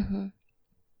Jordan. Mm-hmm.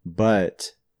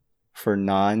 But for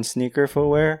non-sneaker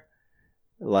footwear,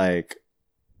 like,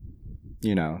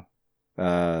 you know,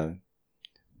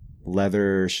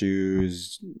 leather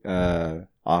shoes,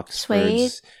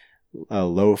 Oxfords,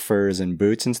 loafers and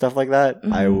boots and stuff like that,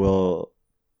 I will,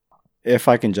 if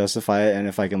I can justify it and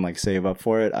if I can like save up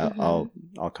for it, I'll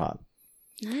cop.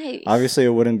 Nice. Obviously, it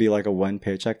wouldn't be like a one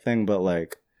paycheck thing, but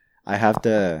like I have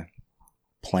to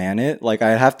plan it. Like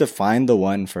I have to find the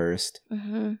one first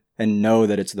and know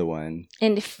that it's the one.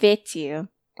 And it fits you.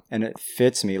 And it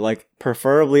fits me. Like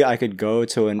preferably I could go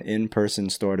to an in-person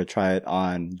store to try it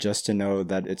on just to know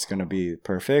that it's going to be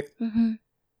perfect.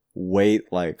 Wait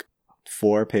like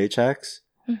 4 paychecks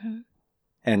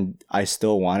and I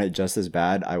still want it just as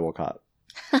bad, I will cop.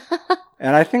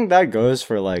 And I think that goes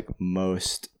for like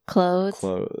most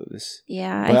clothes.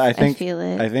 Yeah, but I feel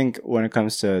it. I think when it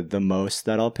comes to the most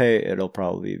that I'll pay, it'll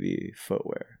probably be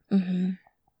footwear.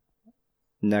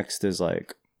 Next is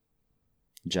like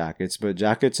jackets, but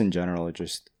jackets in general are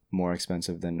just more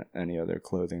expensive than any other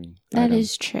clothing. That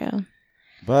is true.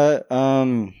 But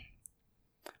I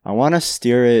want to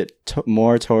steer it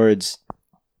more towards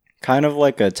kind of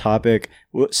like a topic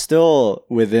still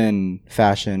within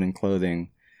fashion and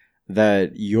clothing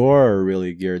that you're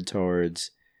really geared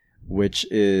towards, which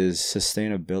is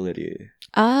sustainability.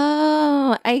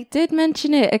 Oh, I did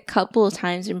mention it a couple of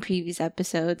times in previous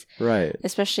episodes. Right.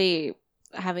 Especially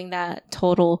having that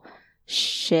total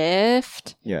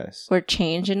shift or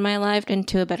change in my life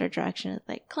into a better direction,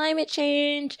 like climate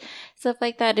change, stuff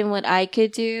like that, and what I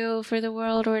could do for the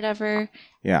world or whatever.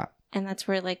 Yeah. And that's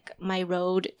where like my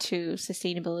road to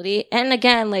sustainability. And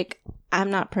again, like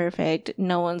I'm not perfect.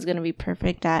 No one's going to be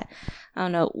perfect at, I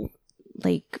don't know,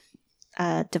 like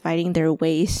dividing their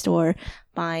waste or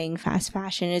buying fast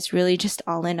fashion. It's really just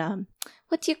all in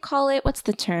what do you call it? What's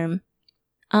the term?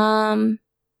 I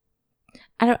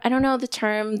don't know the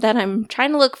term that I'm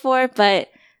trying to look for, but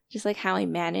just like how I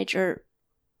manage or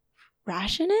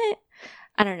ration it.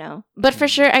 I don't know. But for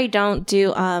sure I don't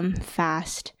do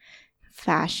fast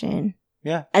fashion.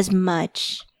 Yeah. As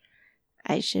much,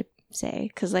 I should say,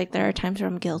 because like there are times where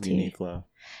I'm guilty. Uniqlo.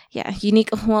 Yeah,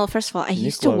 Well, first of all, I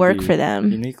used to work for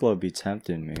them. Uniqlo be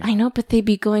tempting me. I know, but they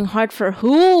be going hard for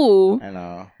who? I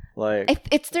know. Like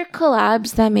it's their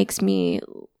collabs that makes me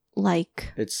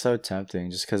like. It's so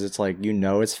tempting, just because it's like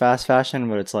it's fast fashion,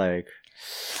 but it's like,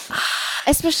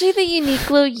 especially the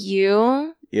Uniqlo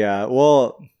U. Yeah,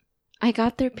 well, I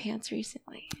got their pants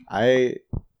recently.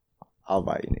 I'll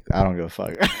buy Uniqlo. I don't give a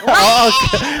fuck.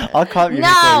 I'll cop Uniqlo.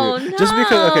 No.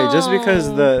 Just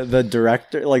because the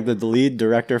director, like the lead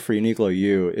director for Uniqlo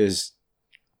U is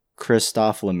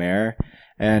Christophe Lemaire,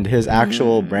 and his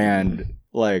actual brand,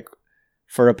 like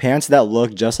for a pants that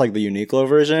look just like the Uniqlo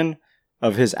version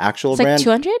of his actual brand,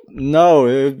 like 200? No,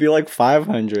 it would be like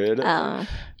 500. Oh.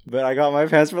 But I got my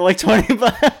pants for like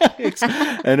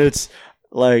 $20, and it's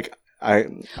like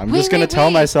I'm just gonna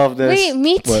tell myself this. Wait,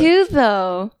 me too,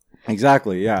 though.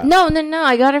 Exactly, yeah. No.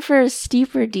 I got it for a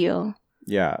steeper deal.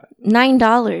 Yeah.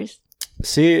 $9.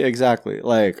 See, exactly.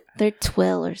 Like they're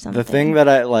twill or something. The thing that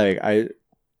I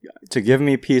to give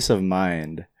me peace of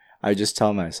mind, I just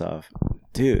tell myself,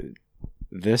 dude,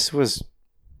 this was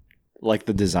like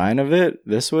the design of it.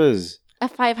 This was a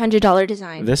 $500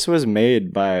 design. This was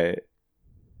made by,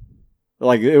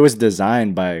 like, it was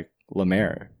designed by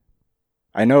Lemaire.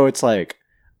 I know it's like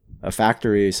a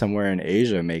factory somewhere in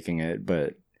Asia making it,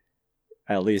 but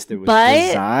at least it was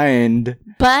designed.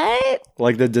 But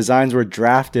like the designs were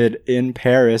drafted in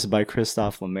Paris by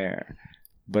Christophe Lemaire,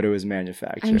 but it was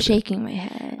manufactured. I'm shaking my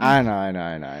head. I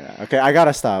know. Okay, I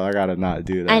gotta stop. I gotta not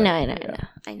do that. I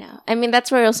know. I mean,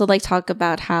 that's where I also like talk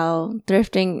about how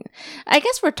thrifting, I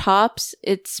guess for tops,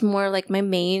 it's more like my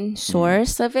main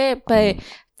source of it. But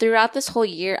throughout this whole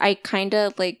year, I kind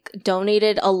of like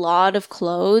donated a lot of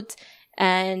clothes.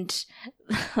 And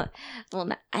well,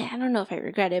 I don't know if I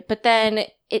regret it, but then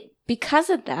because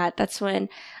of that, that's when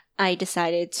I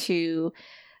decided to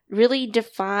really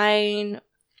define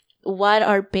what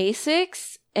are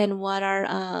basics and what are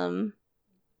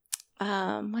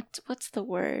what's the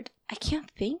word? I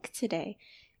can't think today.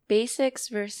 Basics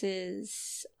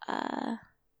versus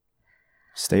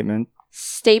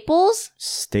staples?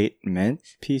 Statement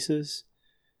pieces?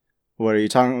 What are you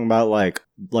talking about? Like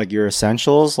your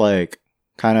essentials, like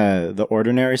kind of the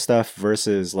ordinary stuff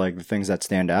versus like the things that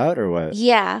stand out, or what?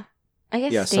 Yeah. I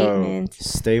guess statement. So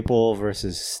staple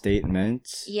versus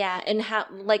statement. Yeah, and how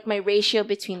like my ratio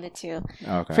between the two.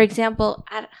 Okay. For example,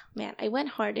 I went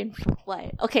hard in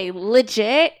what? Okay,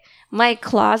 legit, my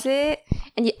closet,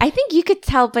 and I think you could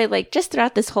tell by like just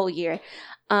throughout this whole year,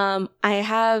 I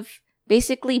have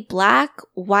basically black,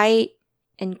 white,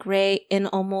 and gray in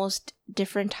almost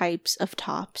different types of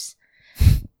tops.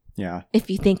 Yeah. If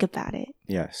you think about it.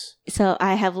 Yes. So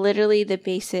I have literally the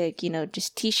basic,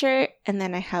 just t-shirt, and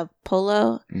then I have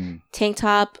polo, tank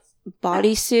top,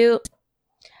 bodysuit.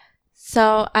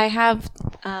 So I have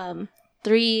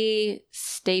three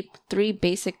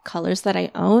basic colors that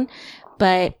I own,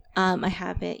 but I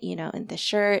have it, in the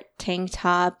shirt, tank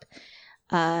top,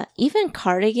 even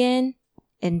cardigan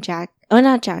and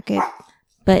not jacket,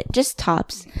 but just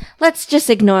tops. Let's just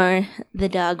ignore the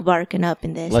dog barking up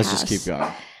in this house. Let's just keep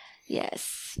going.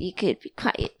 Yes, you could be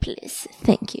quiet, please.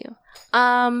 Thank you.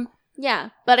 Yeah,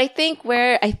 but I think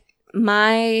where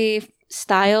my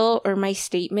style or my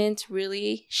statements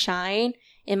really shine,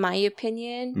 in my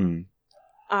opinion,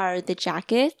 are the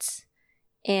jackets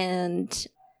and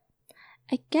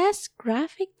I guess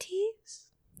graphic tees.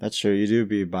 That's true. You do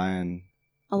be buying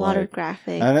a lot of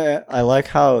graphic. And I like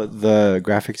how the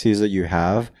graphic tees that you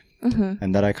have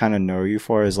and that I kind of know you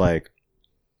for is like,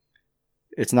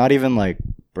 it's not even like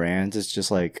brands, it's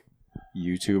just like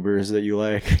YouTubers that you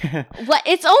like. What?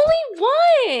 It's only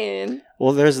one.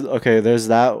 Well, there's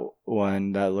that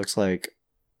one that looks like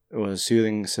it was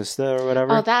Soothing Sista or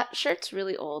whatever. Oh, that shirt's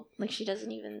really old. Like she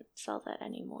doesn't even sell that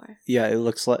anymore. Yeah, it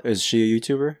looks like, is she a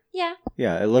YouTuber? Yeah.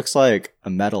 Yeah, it looks like a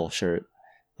metal shirt,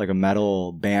 like a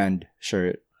metal band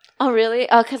shirt. Oh, really?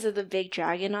 Oh, because of the big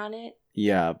dragon on it?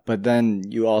 Yeah, but then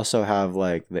you also have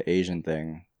like the Asian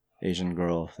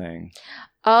girl thing.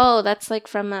 Oh, that's like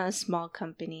from a small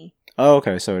company. Oh,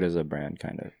 okay. So it is a brand,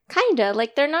 kind of. Kinda.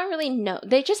 Like they're not really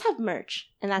they just have merch,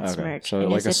 and that's okay. merch. So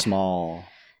and like a small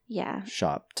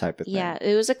shop type of thing. Yeah,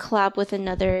 it was a collab with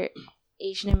another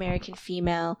Asian American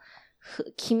female,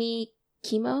 Kimi.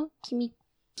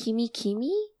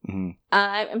 Mm-hmm.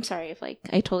 I'm sorry if I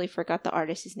totally forgot the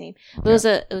artist's name. But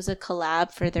it was a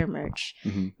collab for their merch,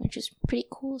 which is pretty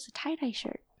cool. It's a tie-dye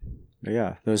shirt. But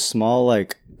yeah, those small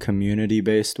like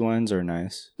community-based ones are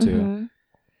nice too.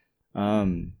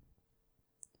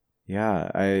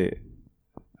 Yeah,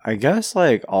 I guess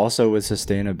like also with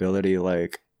sustainability,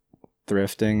 like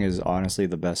thrifting is honestly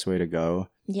the best way to go.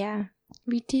 Yeah.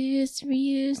 Reduce,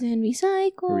 reuse, and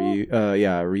recycle.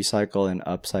 Recycle and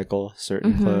upcycle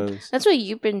certain clothes. That's what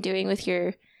you've been doing with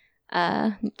your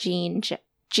jean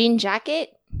jacket.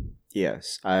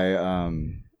 Yes,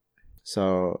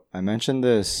 So I mentioned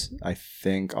this, I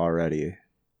think, already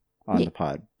on the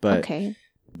pod, but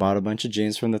bought a bunch of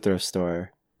jeans from the thrift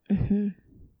store.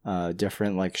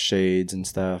 Different like shades and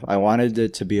stuff. I wanted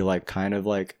it to be like kind of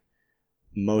like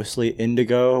mostly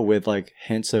indigo with like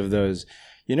hints of those.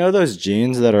 You know those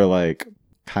jeans that are like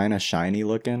kind of shiny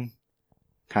looking?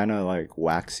 Kind of like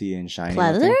waxy and shiny.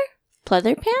 Pleather?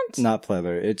 Pleather pants? Not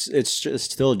pleather. It's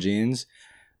just still jeans,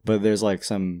 but there's like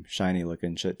some shiny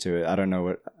looking shit to it. I don't know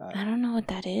what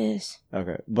that is.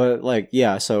 Okay. But like,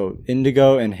 yeah, so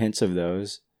indigo and hints of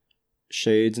those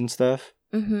shades and stuff.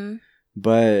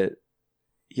 But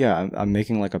yeah, I'm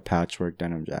making like a patchwork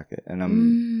denim jacket,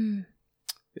 and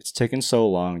it's taken so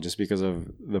long just because of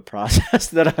the process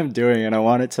that I'm doing, and I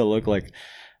want it to look like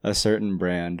a certain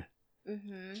brand.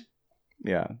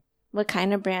 Yeah. What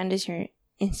kind of brand is your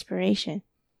inspiration?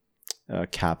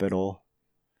 Capital.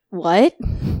 What?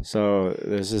 So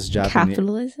there's this Japanese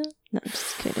capitalism. No, I'm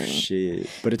just kidding. Shit,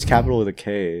 but it's capital with a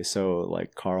K. So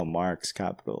like Karl Marx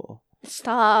capital.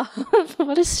 Stop!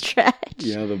 What a stretch.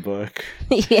 You know the book.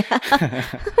 Yeah.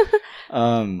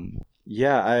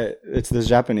 Yeah, it's this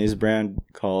Japanese brand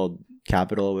called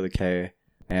Capital with a K,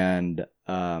 and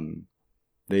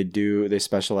they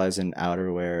specialize in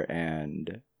outerwear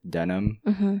and denim.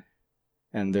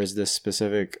 And there's this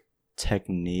specific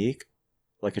technique,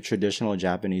 like a traditional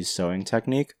Japanese sewing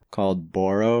technique called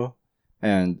boro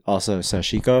and also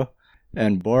sashiko.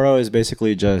 And boro is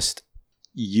basically just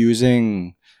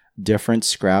using different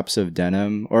scraps of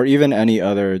denim or even any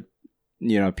other,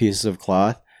 pieces of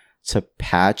cloth to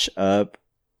patch up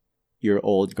your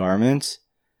old garments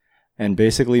and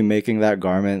basically making that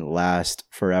garment last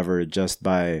forever just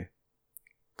by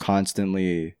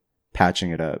constantly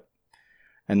patching it up.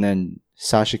 And then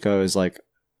sashiko is like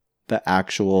the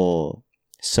actual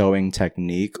sewing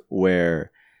technique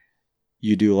where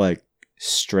you do like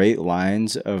straight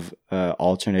lines of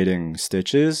alternating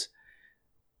stitches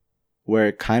where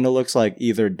it kind of looks like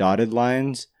either dotted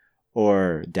lines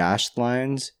or dashed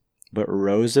lines, but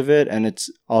rows of it, and it's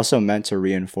also meant to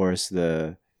reinforce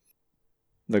the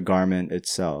the garment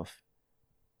itself.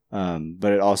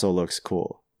 But it also looks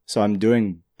cool. So I'm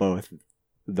doing both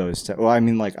those. Well, I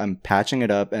mean, like, I'm patching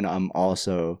it up and I'm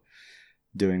also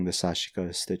doing the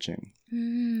sashiko stitching,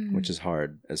 which is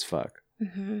hard as fuck.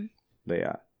 Mm-hmm. But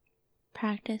yeah.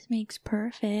 Practice makes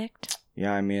perfect.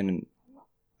 Yeah, I mean,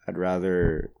 I'd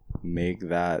rather make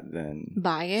that than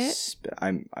buy it.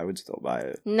 I would still buy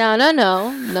it. No,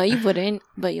 you wouldn't.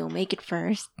 But you'll make it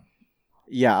first.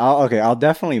 Yeah, I'll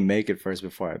definitely make it first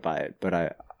before I buy it. But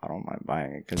I don't mind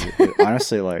buying it because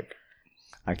honestly, like,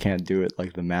 I can't do it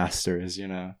like the masters, you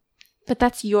know. But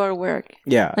that's your work.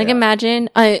 Yeah. Like, imagine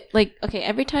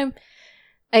every time.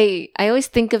 I always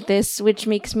think of this, which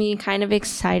makes me kind of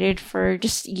excited for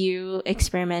just you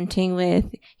experimenting with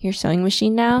your sewing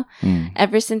machine now.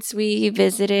 Ever since we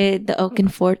visited the Oak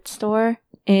and Fort store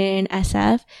in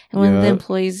SF, and one of the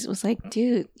employees was like,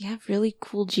 dude, you have really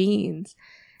cool jeans.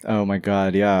 Oh my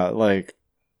God, yeah. Like,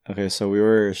 okay, so we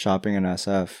were shopping in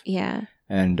SF. Yeah.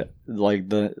 And like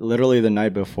literally the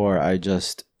night before, I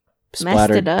just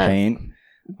splattered paint.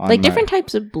 Like different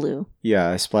types of blue. Yeah,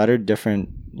 I splattered different,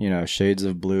 shades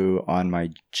of blue on my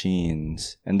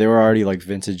jeans. And they were already like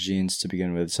vintage jeans to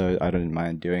begin with, so I didn't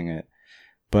mind doing it.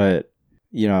 But,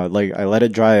 like I let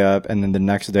it dry up, and then the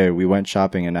next day we went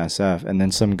shopping in SF, and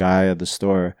then some guy at the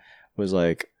store was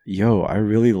like, yo, I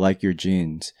really like your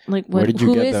jeans. Like, where did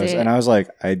you get those? And I was like,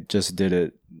 I just did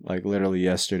it like literally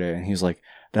yesterday. And he's like,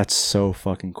 that's so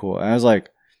fucking cool. And I was like,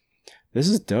 this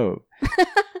is dope.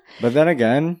 But then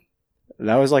again,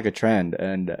 that was like a trend,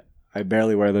 and I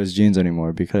barely wear those jeans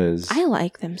anymore because I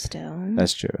like them still.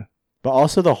 That's true. But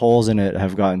also the holes in it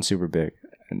have gotten super big,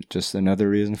 and just another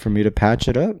reason for me to patch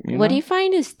it up. What do you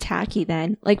find is tacky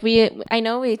then? Like I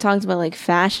know we talked about like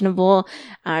fashionable,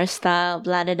 our style,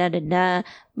 blah da da da da.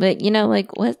 But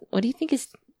like what do you think is?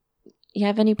 You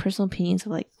have any personal opinions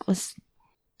of like what's,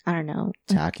 I don't know,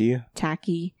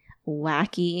 tacky,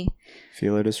 wacky,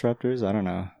 feeler disruptors? I don't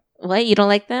know. What, you don't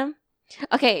like them?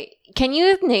 Okay, can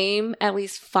you name at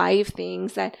least 5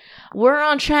 things that were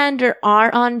on trend or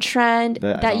are on trend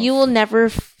that you will never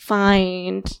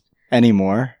find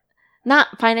anymore?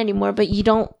 Not find anymore, but you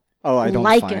don't. Oh, I don't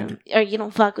like them, or you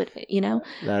don't fuck with it.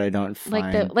 That I don't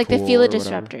find like the feeler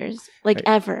disruptors,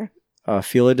 ever.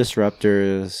 Feeler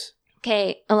disruptors.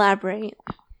 Okay, elaborate.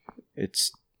 It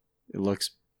looks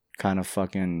kind of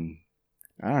fucking.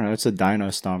 I don't know. It's a dino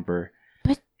stomper.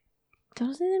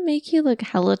 Doesn't it make you look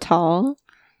hella tall?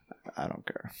 I don't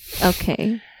care.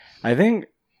 Okay. I think,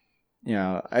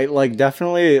 I like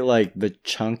definitely like the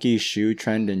chunky shoe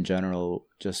trend in general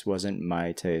just wasn't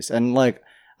my taste. And like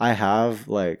I have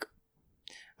like,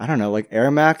 I don't know, like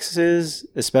Air Maxes,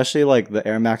 especially like the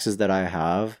Air Maxes that I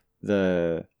have,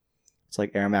 it's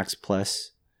like Air Max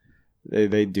Plus.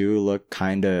 They do look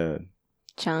kind of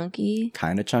chunky,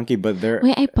 but they're.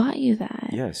 Wait, I bought you that.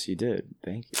 Yes, you did.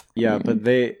 Thank you. Yeah, but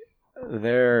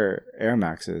they're Air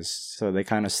Maxes, so they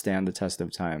kind of stand the test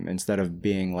of time instead of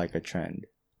being like a trend.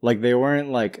 Like they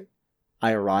weren't like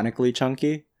ironically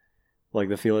chunky, like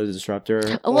the Feeler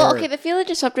Disruptor. Okay, the Feeler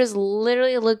Disruptors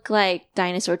literally look like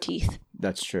dinosaur teeth.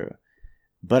 That's true,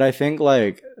 but I think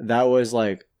like that was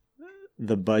like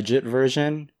the budget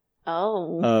version.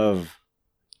 Of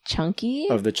chunky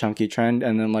of the chunky trend,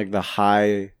 and then like the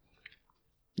high,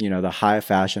 the high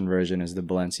fashion version is the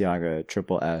Balenciaga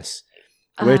Triple S.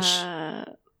 Which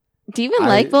do you even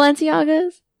like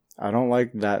Balenciagas? I don't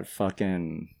like that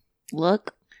fucking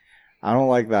look. I don't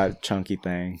like that chunky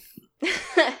thing.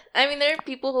 I mean, there are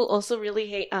people who also really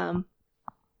hate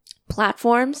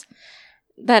platforms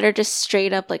that are just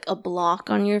straight up like a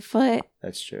block on your foot.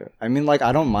 That's true. I mean, like,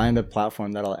 I don't mind a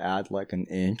platform that'll add like an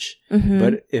inch,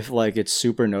 but if like it's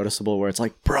super noticeable where it's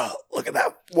like, bro, look at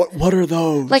that. What are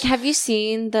those? Like, have you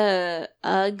seen the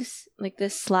Uggs? Like the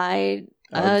slide.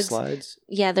 Ugg slides?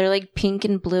 Yeah, they're like pink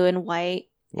and blue and white.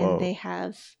 Whoa. And they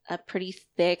have a pretty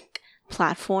thick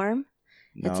platform.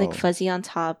 No. It's like fuzzy on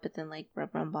top, but then like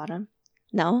rubber on bottom.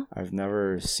 No? I've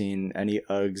never seen any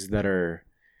Uggs that are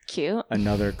cute.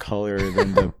 Another color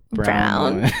than the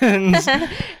brown ones.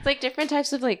 It's like different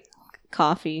types of like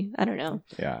coffee. I don't know.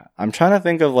 Yeah. I'm trying to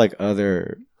think of like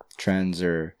other trends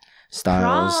or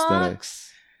styles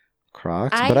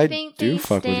Crocs? But I do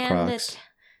fuck with Crocs.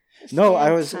 No, I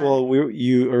was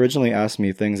you originally asked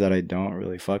me things that I don't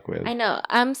really fuck with. I know.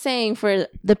 I'm saying for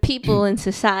the people in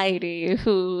society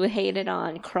who hated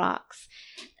on Crocs,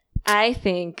 I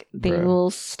think they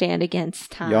will stand against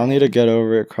time. Y'all need to get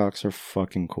over it. Crocs are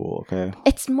fucking cool, okay?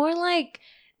 It's more like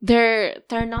they're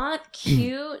not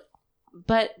cute,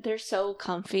 but they're so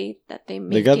comfy that they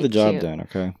make it got the job cute. done,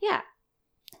 okay? Yeah.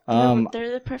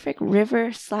 They're the perfect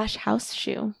river/house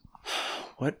shoe.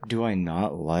 What do I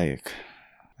not like?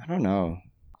 I don't know.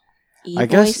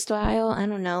 E-boy style? I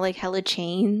don't know, like hella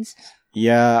chains.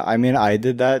 Yeah, I mean, I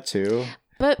did that too.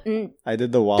 But I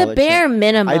did the wallet. The bare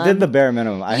minimum. I did the bare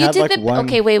minimum. I had like one.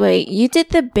 Okay, wait. You did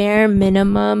the bare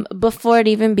minimum before it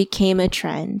even became a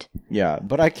trend. Yeah,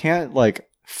 but I can't like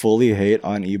fully hate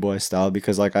on e-boy style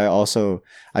because like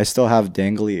I still have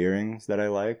dangly earrings that I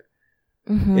like.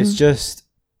 Mm-hmm. It's just,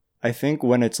 I think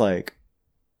when it's like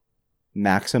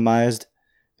maximized,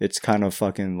 it's kind of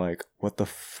fucking like, what the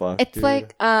fuck? It's dude?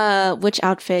 Like, which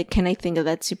outfit can I think of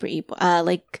that's super e-boy?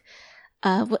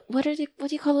 What do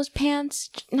you call those pants?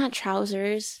 Not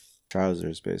trousers.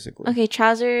 Trousers, basically. Okay,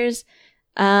 trousers,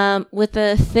 with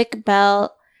a thick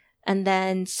belt, and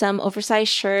then some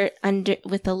oversized shirt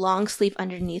with a long sleeve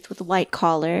underneath with a white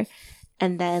collar,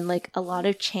 and then like a lot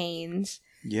of chains.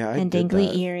 Yeah, and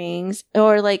dangly earrings,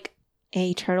 or like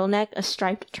a turtleneck, a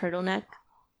striped turtleneck.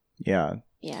 Yeah.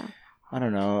 Yeah. I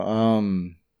don't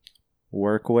know.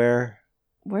 Workwear.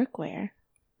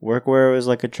 Workwear was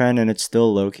like a trend, and it's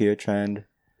still low-key a trend.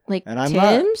 Like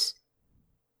Tim's?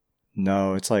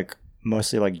 No, it's like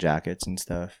mostly like jackets and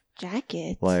stuff.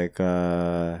 Jackets? Like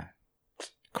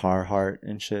Carhartt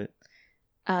and shit.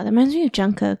 That reminds me of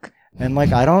Jungkook. And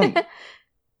like I don't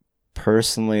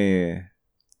personally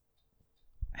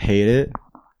hate it.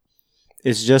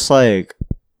 It's just like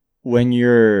when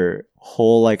your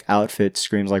whole like outfit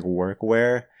screams like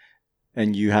workwear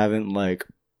and you haven't like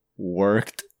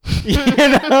worked. You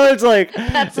know, it's like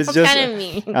that's it's just kind of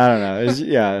mean. I don't know. It's,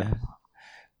 yeah,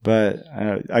 but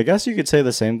I guess you could say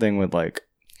the same thing with like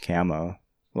camo.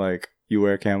 Like you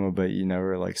wear camo, but you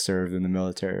never like served in the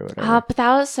military or whatever. But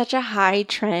that was such a high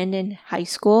trend in high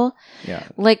school. Yeah,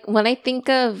 like when I think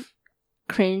of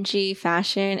cringy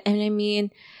fashion, and I mean,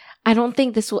 I don't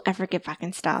think this will ever get back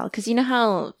in style because you know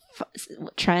how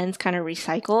trends kind of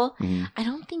recycle. Mm-hmm. I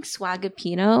don't think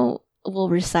Swagapino will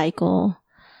recycle.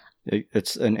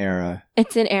 It's an era.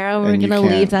 It's an era. We're gonna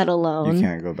leave that alone. You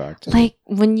can't go back to like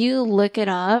when you look it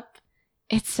up,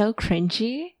 it's so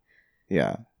cringy.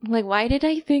 Yeah. Like, why did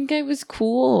I think I was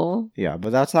cool? Yeah,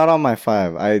 but that's not on my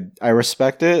 5. I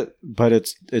respect it, but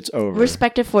it's over.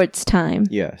 Respect it for its time.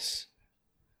 Yes.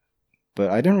 But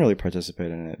I didn't really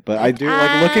participate in it. But I do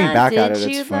like looking back at it.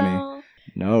 It's funny. Though?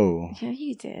 No. Yeah,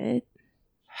 you did.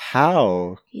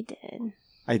 How? You did.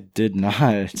 I did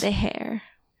not. The hair.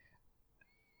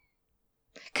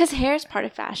 Because hair is part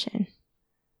of fashion.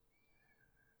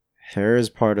 Hair is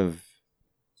part of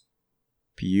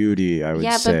beauty, I would say.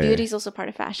 Yeah, but beauty is also part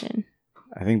of fashion.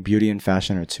 I think beauty and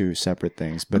fashion are two separate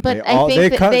things, but they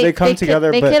come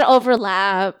together. They can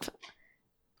overlap.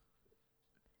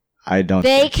 I don't.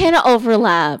 They can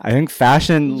overlap. I think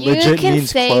fashion legit means clothes. You can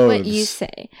say what you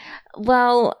say.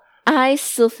 Well, I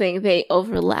still think they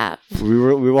overlap. We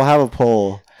will have a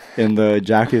poll in the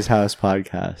Jackie's House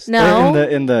podcast. No,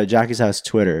 in the Jackie's House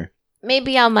Twitter.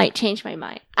 Maybe I might change my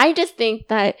mind. I just think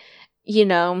that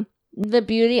the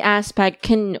beauty aspect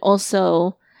can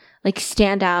also like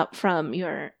stand out from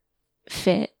your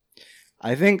fit.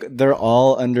 I think they're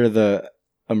all under the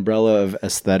umbrella of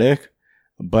aesthetic,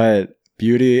 but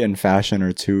beauty and fashion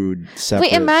are two separate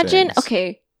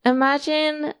things.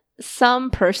 Imagine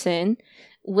some person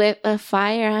with a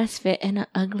fire ass fit and an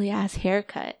ugly ass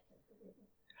haircut.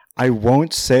 I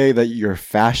won't say that your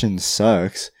fashion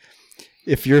sucks.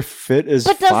 If your fit is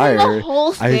fire, but doesn't the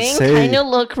whole thing kind of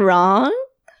look wrong?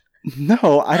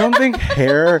 No, I don't think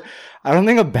I don't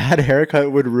think a bad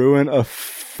haircut would ruin a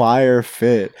fire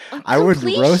fit. I would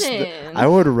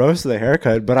roast the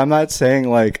haircut, but I'm not saying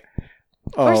like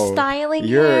or styling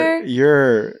hair.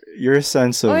 Your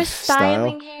sense of or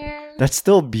styling style. Hair. That's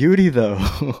still beauty though.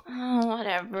 Oh,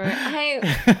 whatever.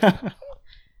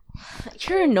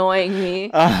 You're annoying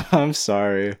me. I'm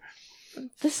sorry.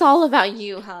 This is all about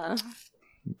you, huh?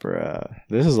 Bruh,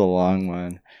 this is a long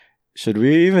one. Should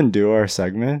we even do our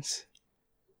segments?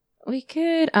 We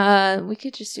could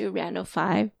just do a random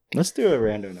 5. Let's do a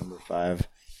random number 5.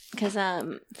 Because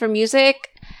for music,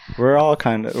 we're all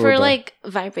kind of for like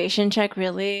vibration check.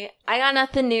 Really, I got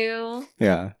nothing new.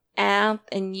 Yeah. App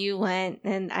and you went,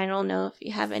 and I don't know if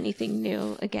you have anything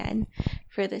new again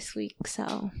for this week.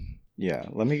 So yeah,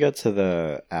 let me get to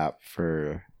the app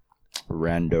for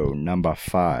rando number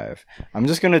 5. I'm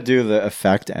just gonna do the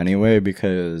effect anyway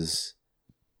because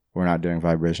we're not doing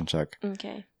vibration check.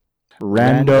 Okay.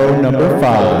 Rando number 5.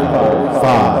 5.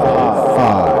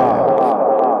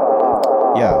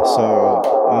 Yeah, so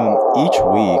each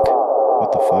week,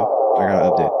 what the fuck? I gotta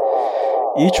update.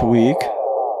 Each week,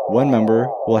 one member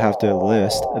will have to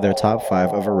list their top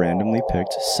 5 of a randomly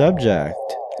picked subject.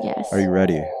 Yes. Are you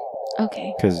ready?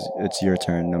 Okay. Because it's your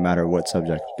turn, no matter what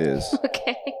subject it is.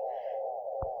 Okay.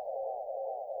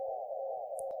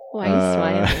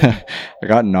 I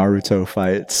got Naruto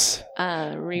fights.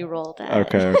 Reroll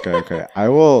that. Okay. I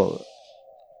will.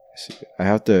 See, I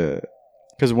have to,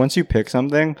 because once you pick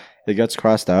something, it gets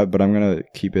crossed out. But I'm gonna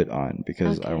keep it on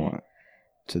because I want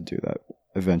to do that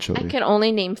eventually. I can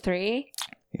only name 3.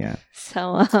 Yeah.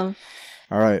 So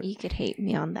all right. You could hate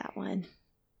me on that one.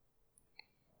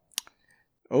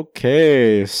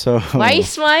 Okay, so why are you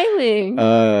smiling?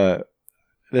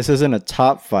 This isn't a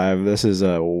top 5. This is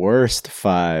a worst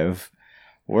 5.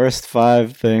 Worst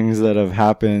 5 things that have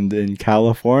happened in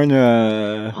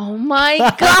California. Oh my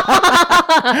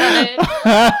god!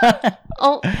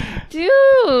 Oh,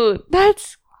 dude,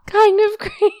 that's kind of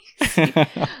crazy.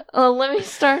 Let me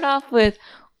start off with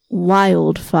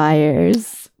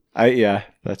wildfires.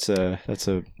 That's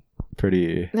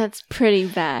pretty. That's pretty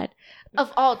bad.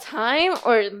 Of all time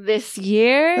or this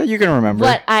year? You can remember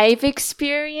what I've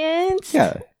experienced.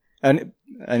 Yeah,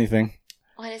 anything.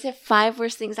 What is it? 5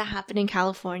 worst things that happened in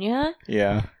California?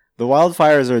 Yeah. The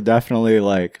wildfires are definitely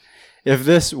like, if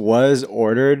this was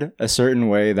ordered a certain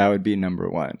way, that would be number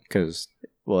 1. Because,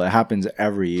 well, it happens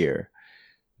every year.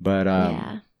 But,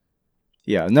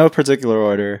 yeah, no particular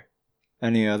order.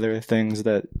 Any other things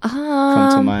that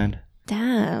come to mind?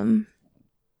 Damn.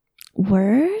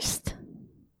 Worst?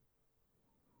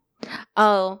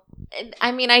 Oh,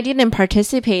 I mean, I didn't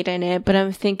participate in it, but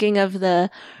I'm thinking of the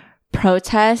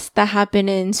protests that happened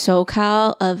in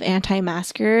SoCal of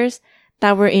anti-maskers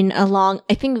that were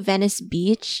I think Venice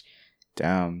Beach.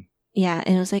 Damn. Yeah,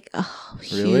 and it was like a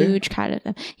huge crowd of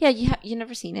them. Yeah, you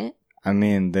never seen it? I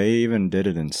mean, they even did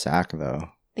it in SAC though.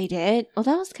 They did? Well,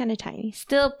 that was kind of tiny.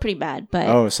 Still pretty bad, but...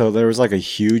 Oh, so there was like a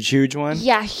huge one?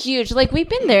 Yeah, huge. Like, we've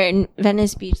been there in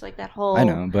Venice Beach, like that whole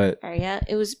area.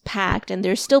 It was packed, and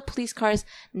there's still police cars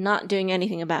not doing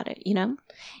anything about it, you know?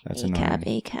 That's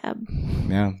ACAB.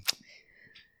 Yeah.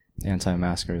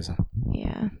 Anti-maskers.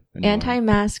 Yeah. Annoying.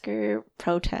 Anti-masker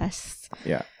protests.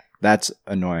 Yeah. That's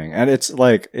annoying. And it's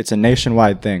like, it's a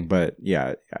nationwide thing, but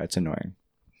yeah, it's annoying.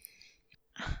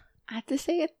 I have to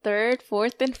say 3rd,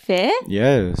 4th, and 5th?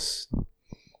 Yes.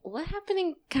 What happened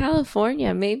in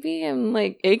California? Maybe I'm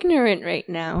like ignorant right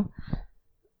now.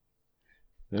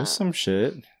 There's some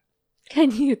shit.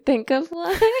 Can you think of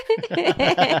one?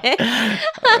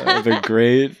 The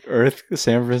great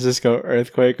San Francisco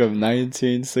earthquake of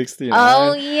 1969.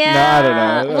 Oh, yeah. No, I don't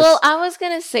know. Well, I was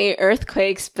going to say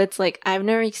earthquakes, but it's like I've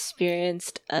never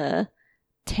experienced a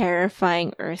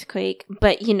terrifying earthquake.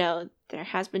 But, you know, there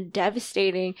has been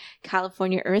devastating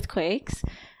California earthquakes.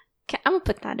 I'm going to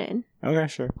put that in. Okay,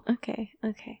 sure. Okay.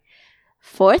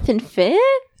 4th and 5th?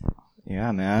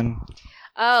 Yeah, man.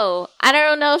 Oh, I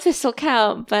don't know if this will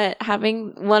count, but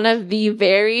having one of the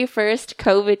very first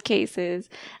COVID cases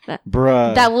that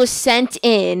was sent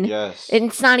in. Yes.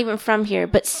 It's not even from here,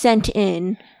 but sent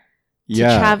in to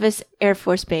Travis Air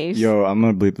Force Base. Yo, I'm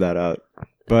going to bleep that out.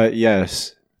 But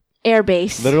yes. Air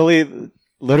Base.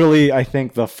 Literally, I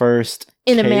think the first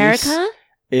in America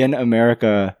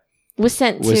was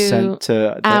sent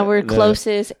to our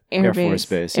closest Air Force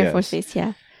Base. Air Force Base,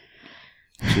 yeah.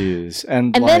 Jeez.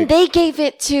 And then they gave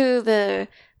it to the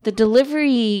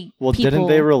delivery people. Didn't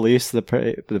they release the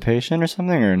patient or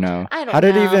something, or no? I don't know. How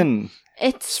did it even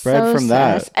spread from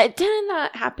that? Didn't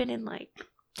that happen in like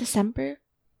December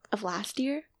of last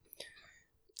year?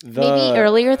 Maybe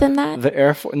earlier than that? The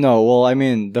Air Force... No, well, I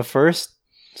mean, the first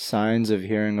signs of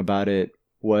hearing about it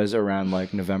was around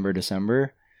like November,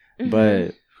 December.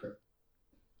 Mm-hmm.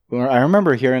 But I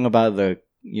remember hearing about the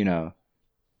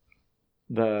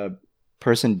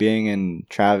person being in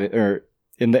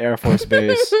in the Air Force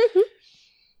Base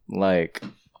like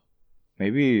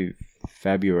maybe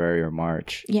February or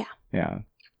March. Yeah.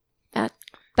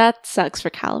 That sucks for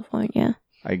California.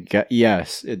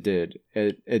 Yes, it did.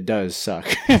 It does suck.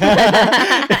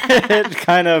 It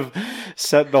kind of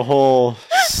set the whole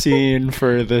scene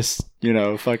for this,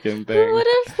 fucking thing. Who would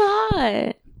have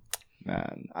thought?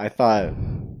 Man, I thought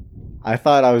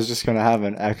I was just gonna have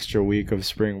an extra week of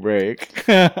spring break.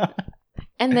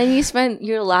 And then you spent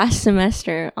your last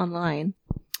semester online.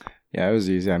 Yeah, it was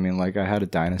easy. I mean, like, I had a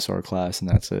dinosaur class and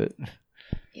that's it.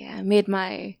 Yeah, it made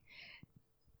my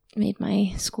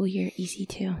school year easy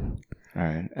too. All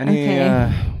right.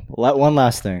 One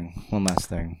last thing.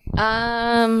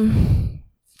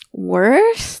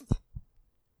 Worst?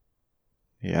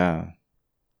 Yeah.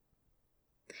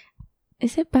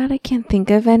 Is it bad I can't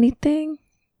think of anything?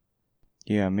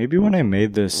 Yeah, maybe when I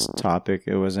made this topic,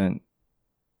 it wasn't...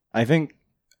 I think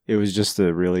it was just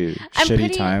a really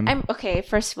shitty time. Okay,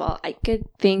 first of all, I could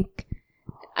think...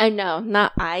 I know,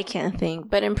 not I can think,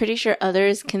 but I'm pretty sure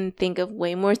others can think of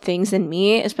way more things than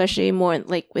me, especially more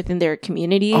like within their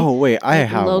community. Oh, wait, I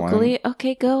have locally. one.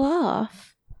 Okay, go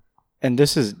off. And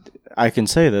I can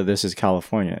say that this is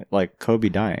California, like Kobe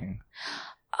dying.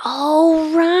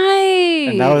 Oh, right.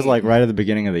 And that was like right at the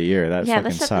beginning of the year. That yeah, fucking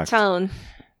that set sucked. the tone.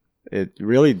 It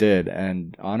really did.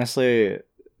 And honestly,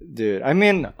 dude, I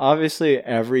mean, obviously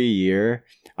every year,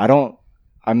 I'm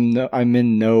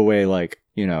in no way like,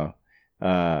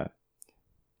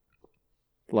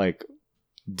 like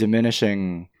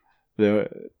diminishing the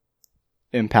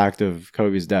impact of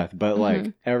Kobe's death, but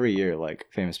like every year, like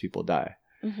famous people die.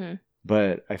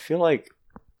 But I feel like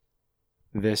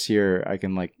this year I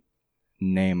can like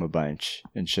name a bunch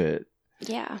and shit.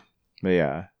 Yeah. But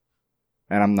yeah.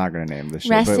 And I'm not gonna name this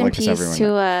shit. Rest but in like peace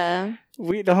to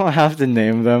we don't have to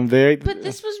name them. But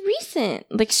this was recent.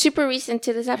 Like super recent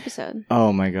to this episode.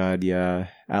 Oh my god, yeah.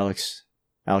 Alex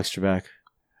Trebek.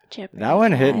 Jeopardy That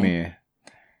one hit guy. me.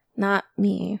 Not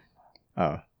me.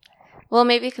 Oh. Well,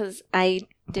 maybe because I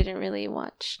didn't really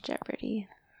watch Jeopardy.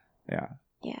 Yeah.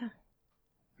 Yeah.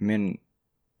 I mean,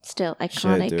 still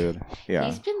iconic. Shit, dude. Yeah.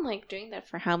 He's been like doing that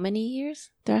for how many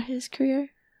years throughout his career?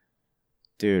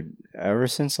 Dude, ever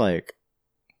since like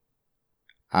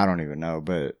I don't even know,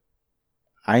 but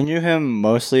I knew him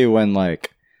mostly when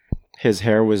like his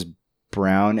hair was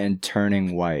brown and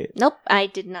turning white. Nope, I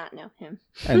did not know him.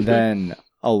 And then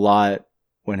a lot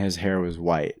when his hair was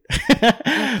white.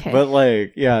 Okay. But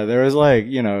like, yeah, there was like,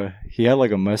 he had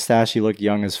like a mustache. He looked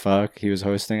young as fuck. He was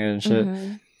hosting it and shit.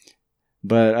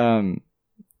 But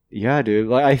yeah, dude.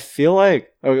 Like I feel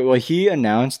like he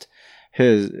announced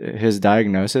his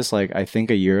diagnosis like I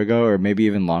think a year ago or maybe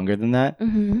even longer than that.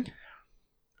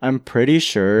 I'm pretty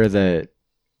sure that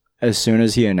as soon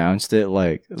as he announced it,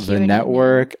 like the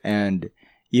network and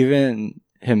even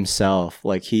himself,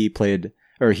 like he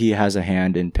has a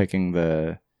hand in picking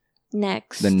the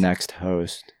next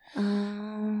host.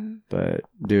 But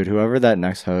dude, whoever that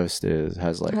next host is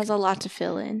has a lot to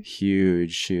fill in.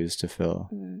 Huge shoes to fill.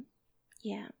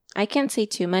 Yeah, I can't say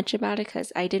too much about it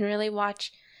because I didn't really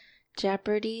watch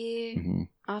Jeopardy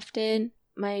often.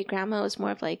 My grandma was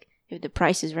more of like, if the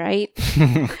price is right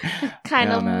kind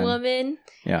of woman,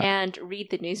 and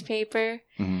read the newspaper.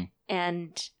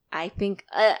 And I think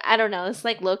I don't know, it's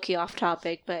like low-key off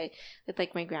topic, but with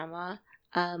like my grandma,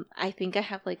 I think I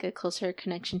have like a closer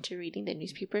connection to reading the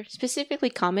newspaper, specifically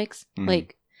comics,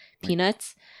 like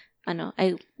Peanuts. I know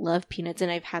I love Peanuts, and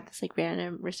I've had this like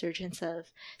random resurgence of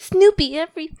Snoopy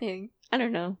everything. I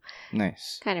don't know,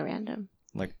 nice, kind of random.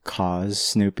 Like cause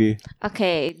Snoopy.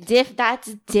 Okay,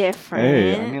 that's different.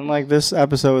 Hey, I mean, like this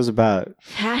episode was about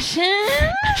fashion,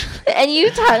 and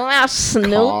you talking about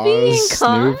Snoopy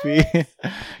Snoopy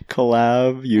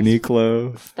collab,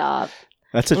 Uniqlo. Stop.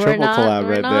 That's a triple collab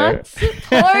right there.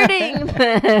 Supporting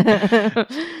them.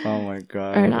 Oh my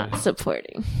god. We're not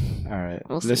supporting. All right.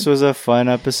 This was a fun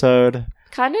episode.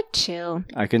 Kind of chill.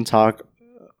 I can talk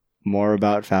more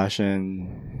about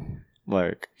fashion.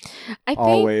 Like,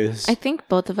 always. I think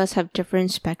both of us have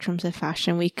different spectrums of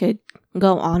fashion we could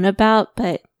go on about,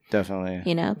 but definitely,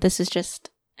 this is just,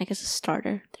 I guess, a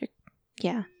starter.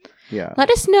 Yeah. Let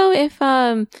us know if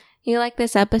you like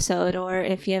this episode, or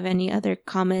if you have any other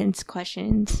comments,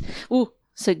 questions,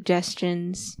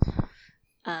 suggestions,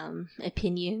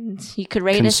 opinions. You could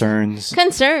rate concerns,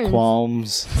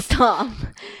 qualms. Stop.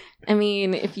 I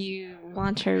mean, if you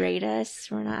want to rate us,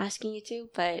 we're not asking you to,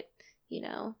 but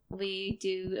we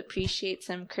do appreciate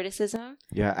some criticism.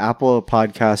 Yeah, Apple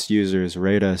Podcast users,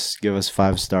 rate us. Give us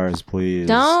 5 stars, please.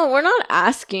 We're not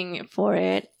asking for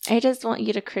it. I just want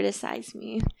you to criticize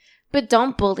me. But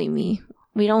don't bully me.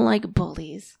 We don't like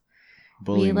bullies.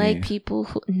 We like people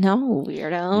who... No,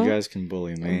 weirdo. You guys can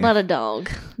bully me. But a dog.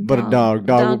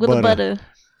 Dog with a butter.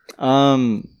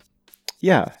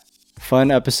 Yeah. Fun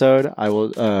episode.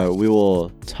 We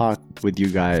will talk with you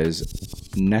guys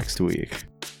next week.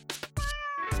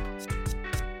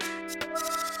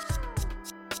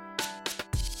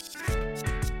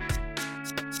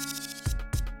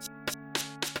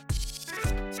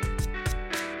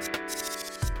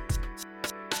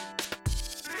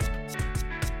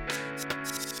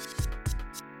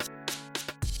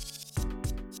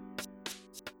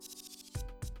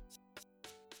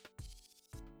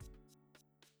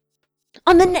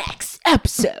 On the next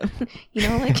episode,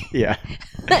 like yeah,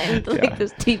 like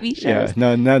those TV shows.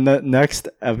 Yeah, no. Next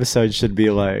episode should be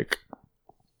like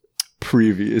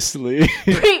previously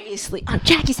on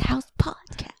Jackie's House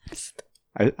podcast.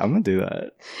 I'm gonna do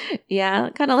that.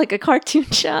 Yeah, kind of like a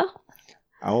cartoon show.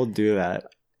 I will do that,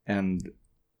 and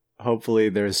hopefully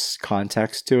there's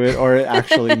context to it, or it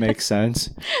actually makes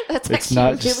sense. That's it's actually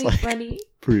not just really like funny.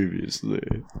 Previously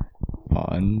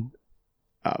on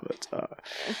Avatar.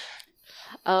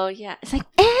 Oh, yeah. It's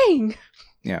like, Aang!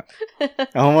 Yeah.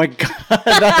 Oh my god,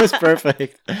 that was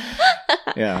perfect.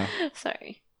 Yeah.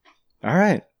 Sorry. All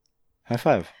right. High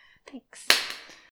five. Thanks.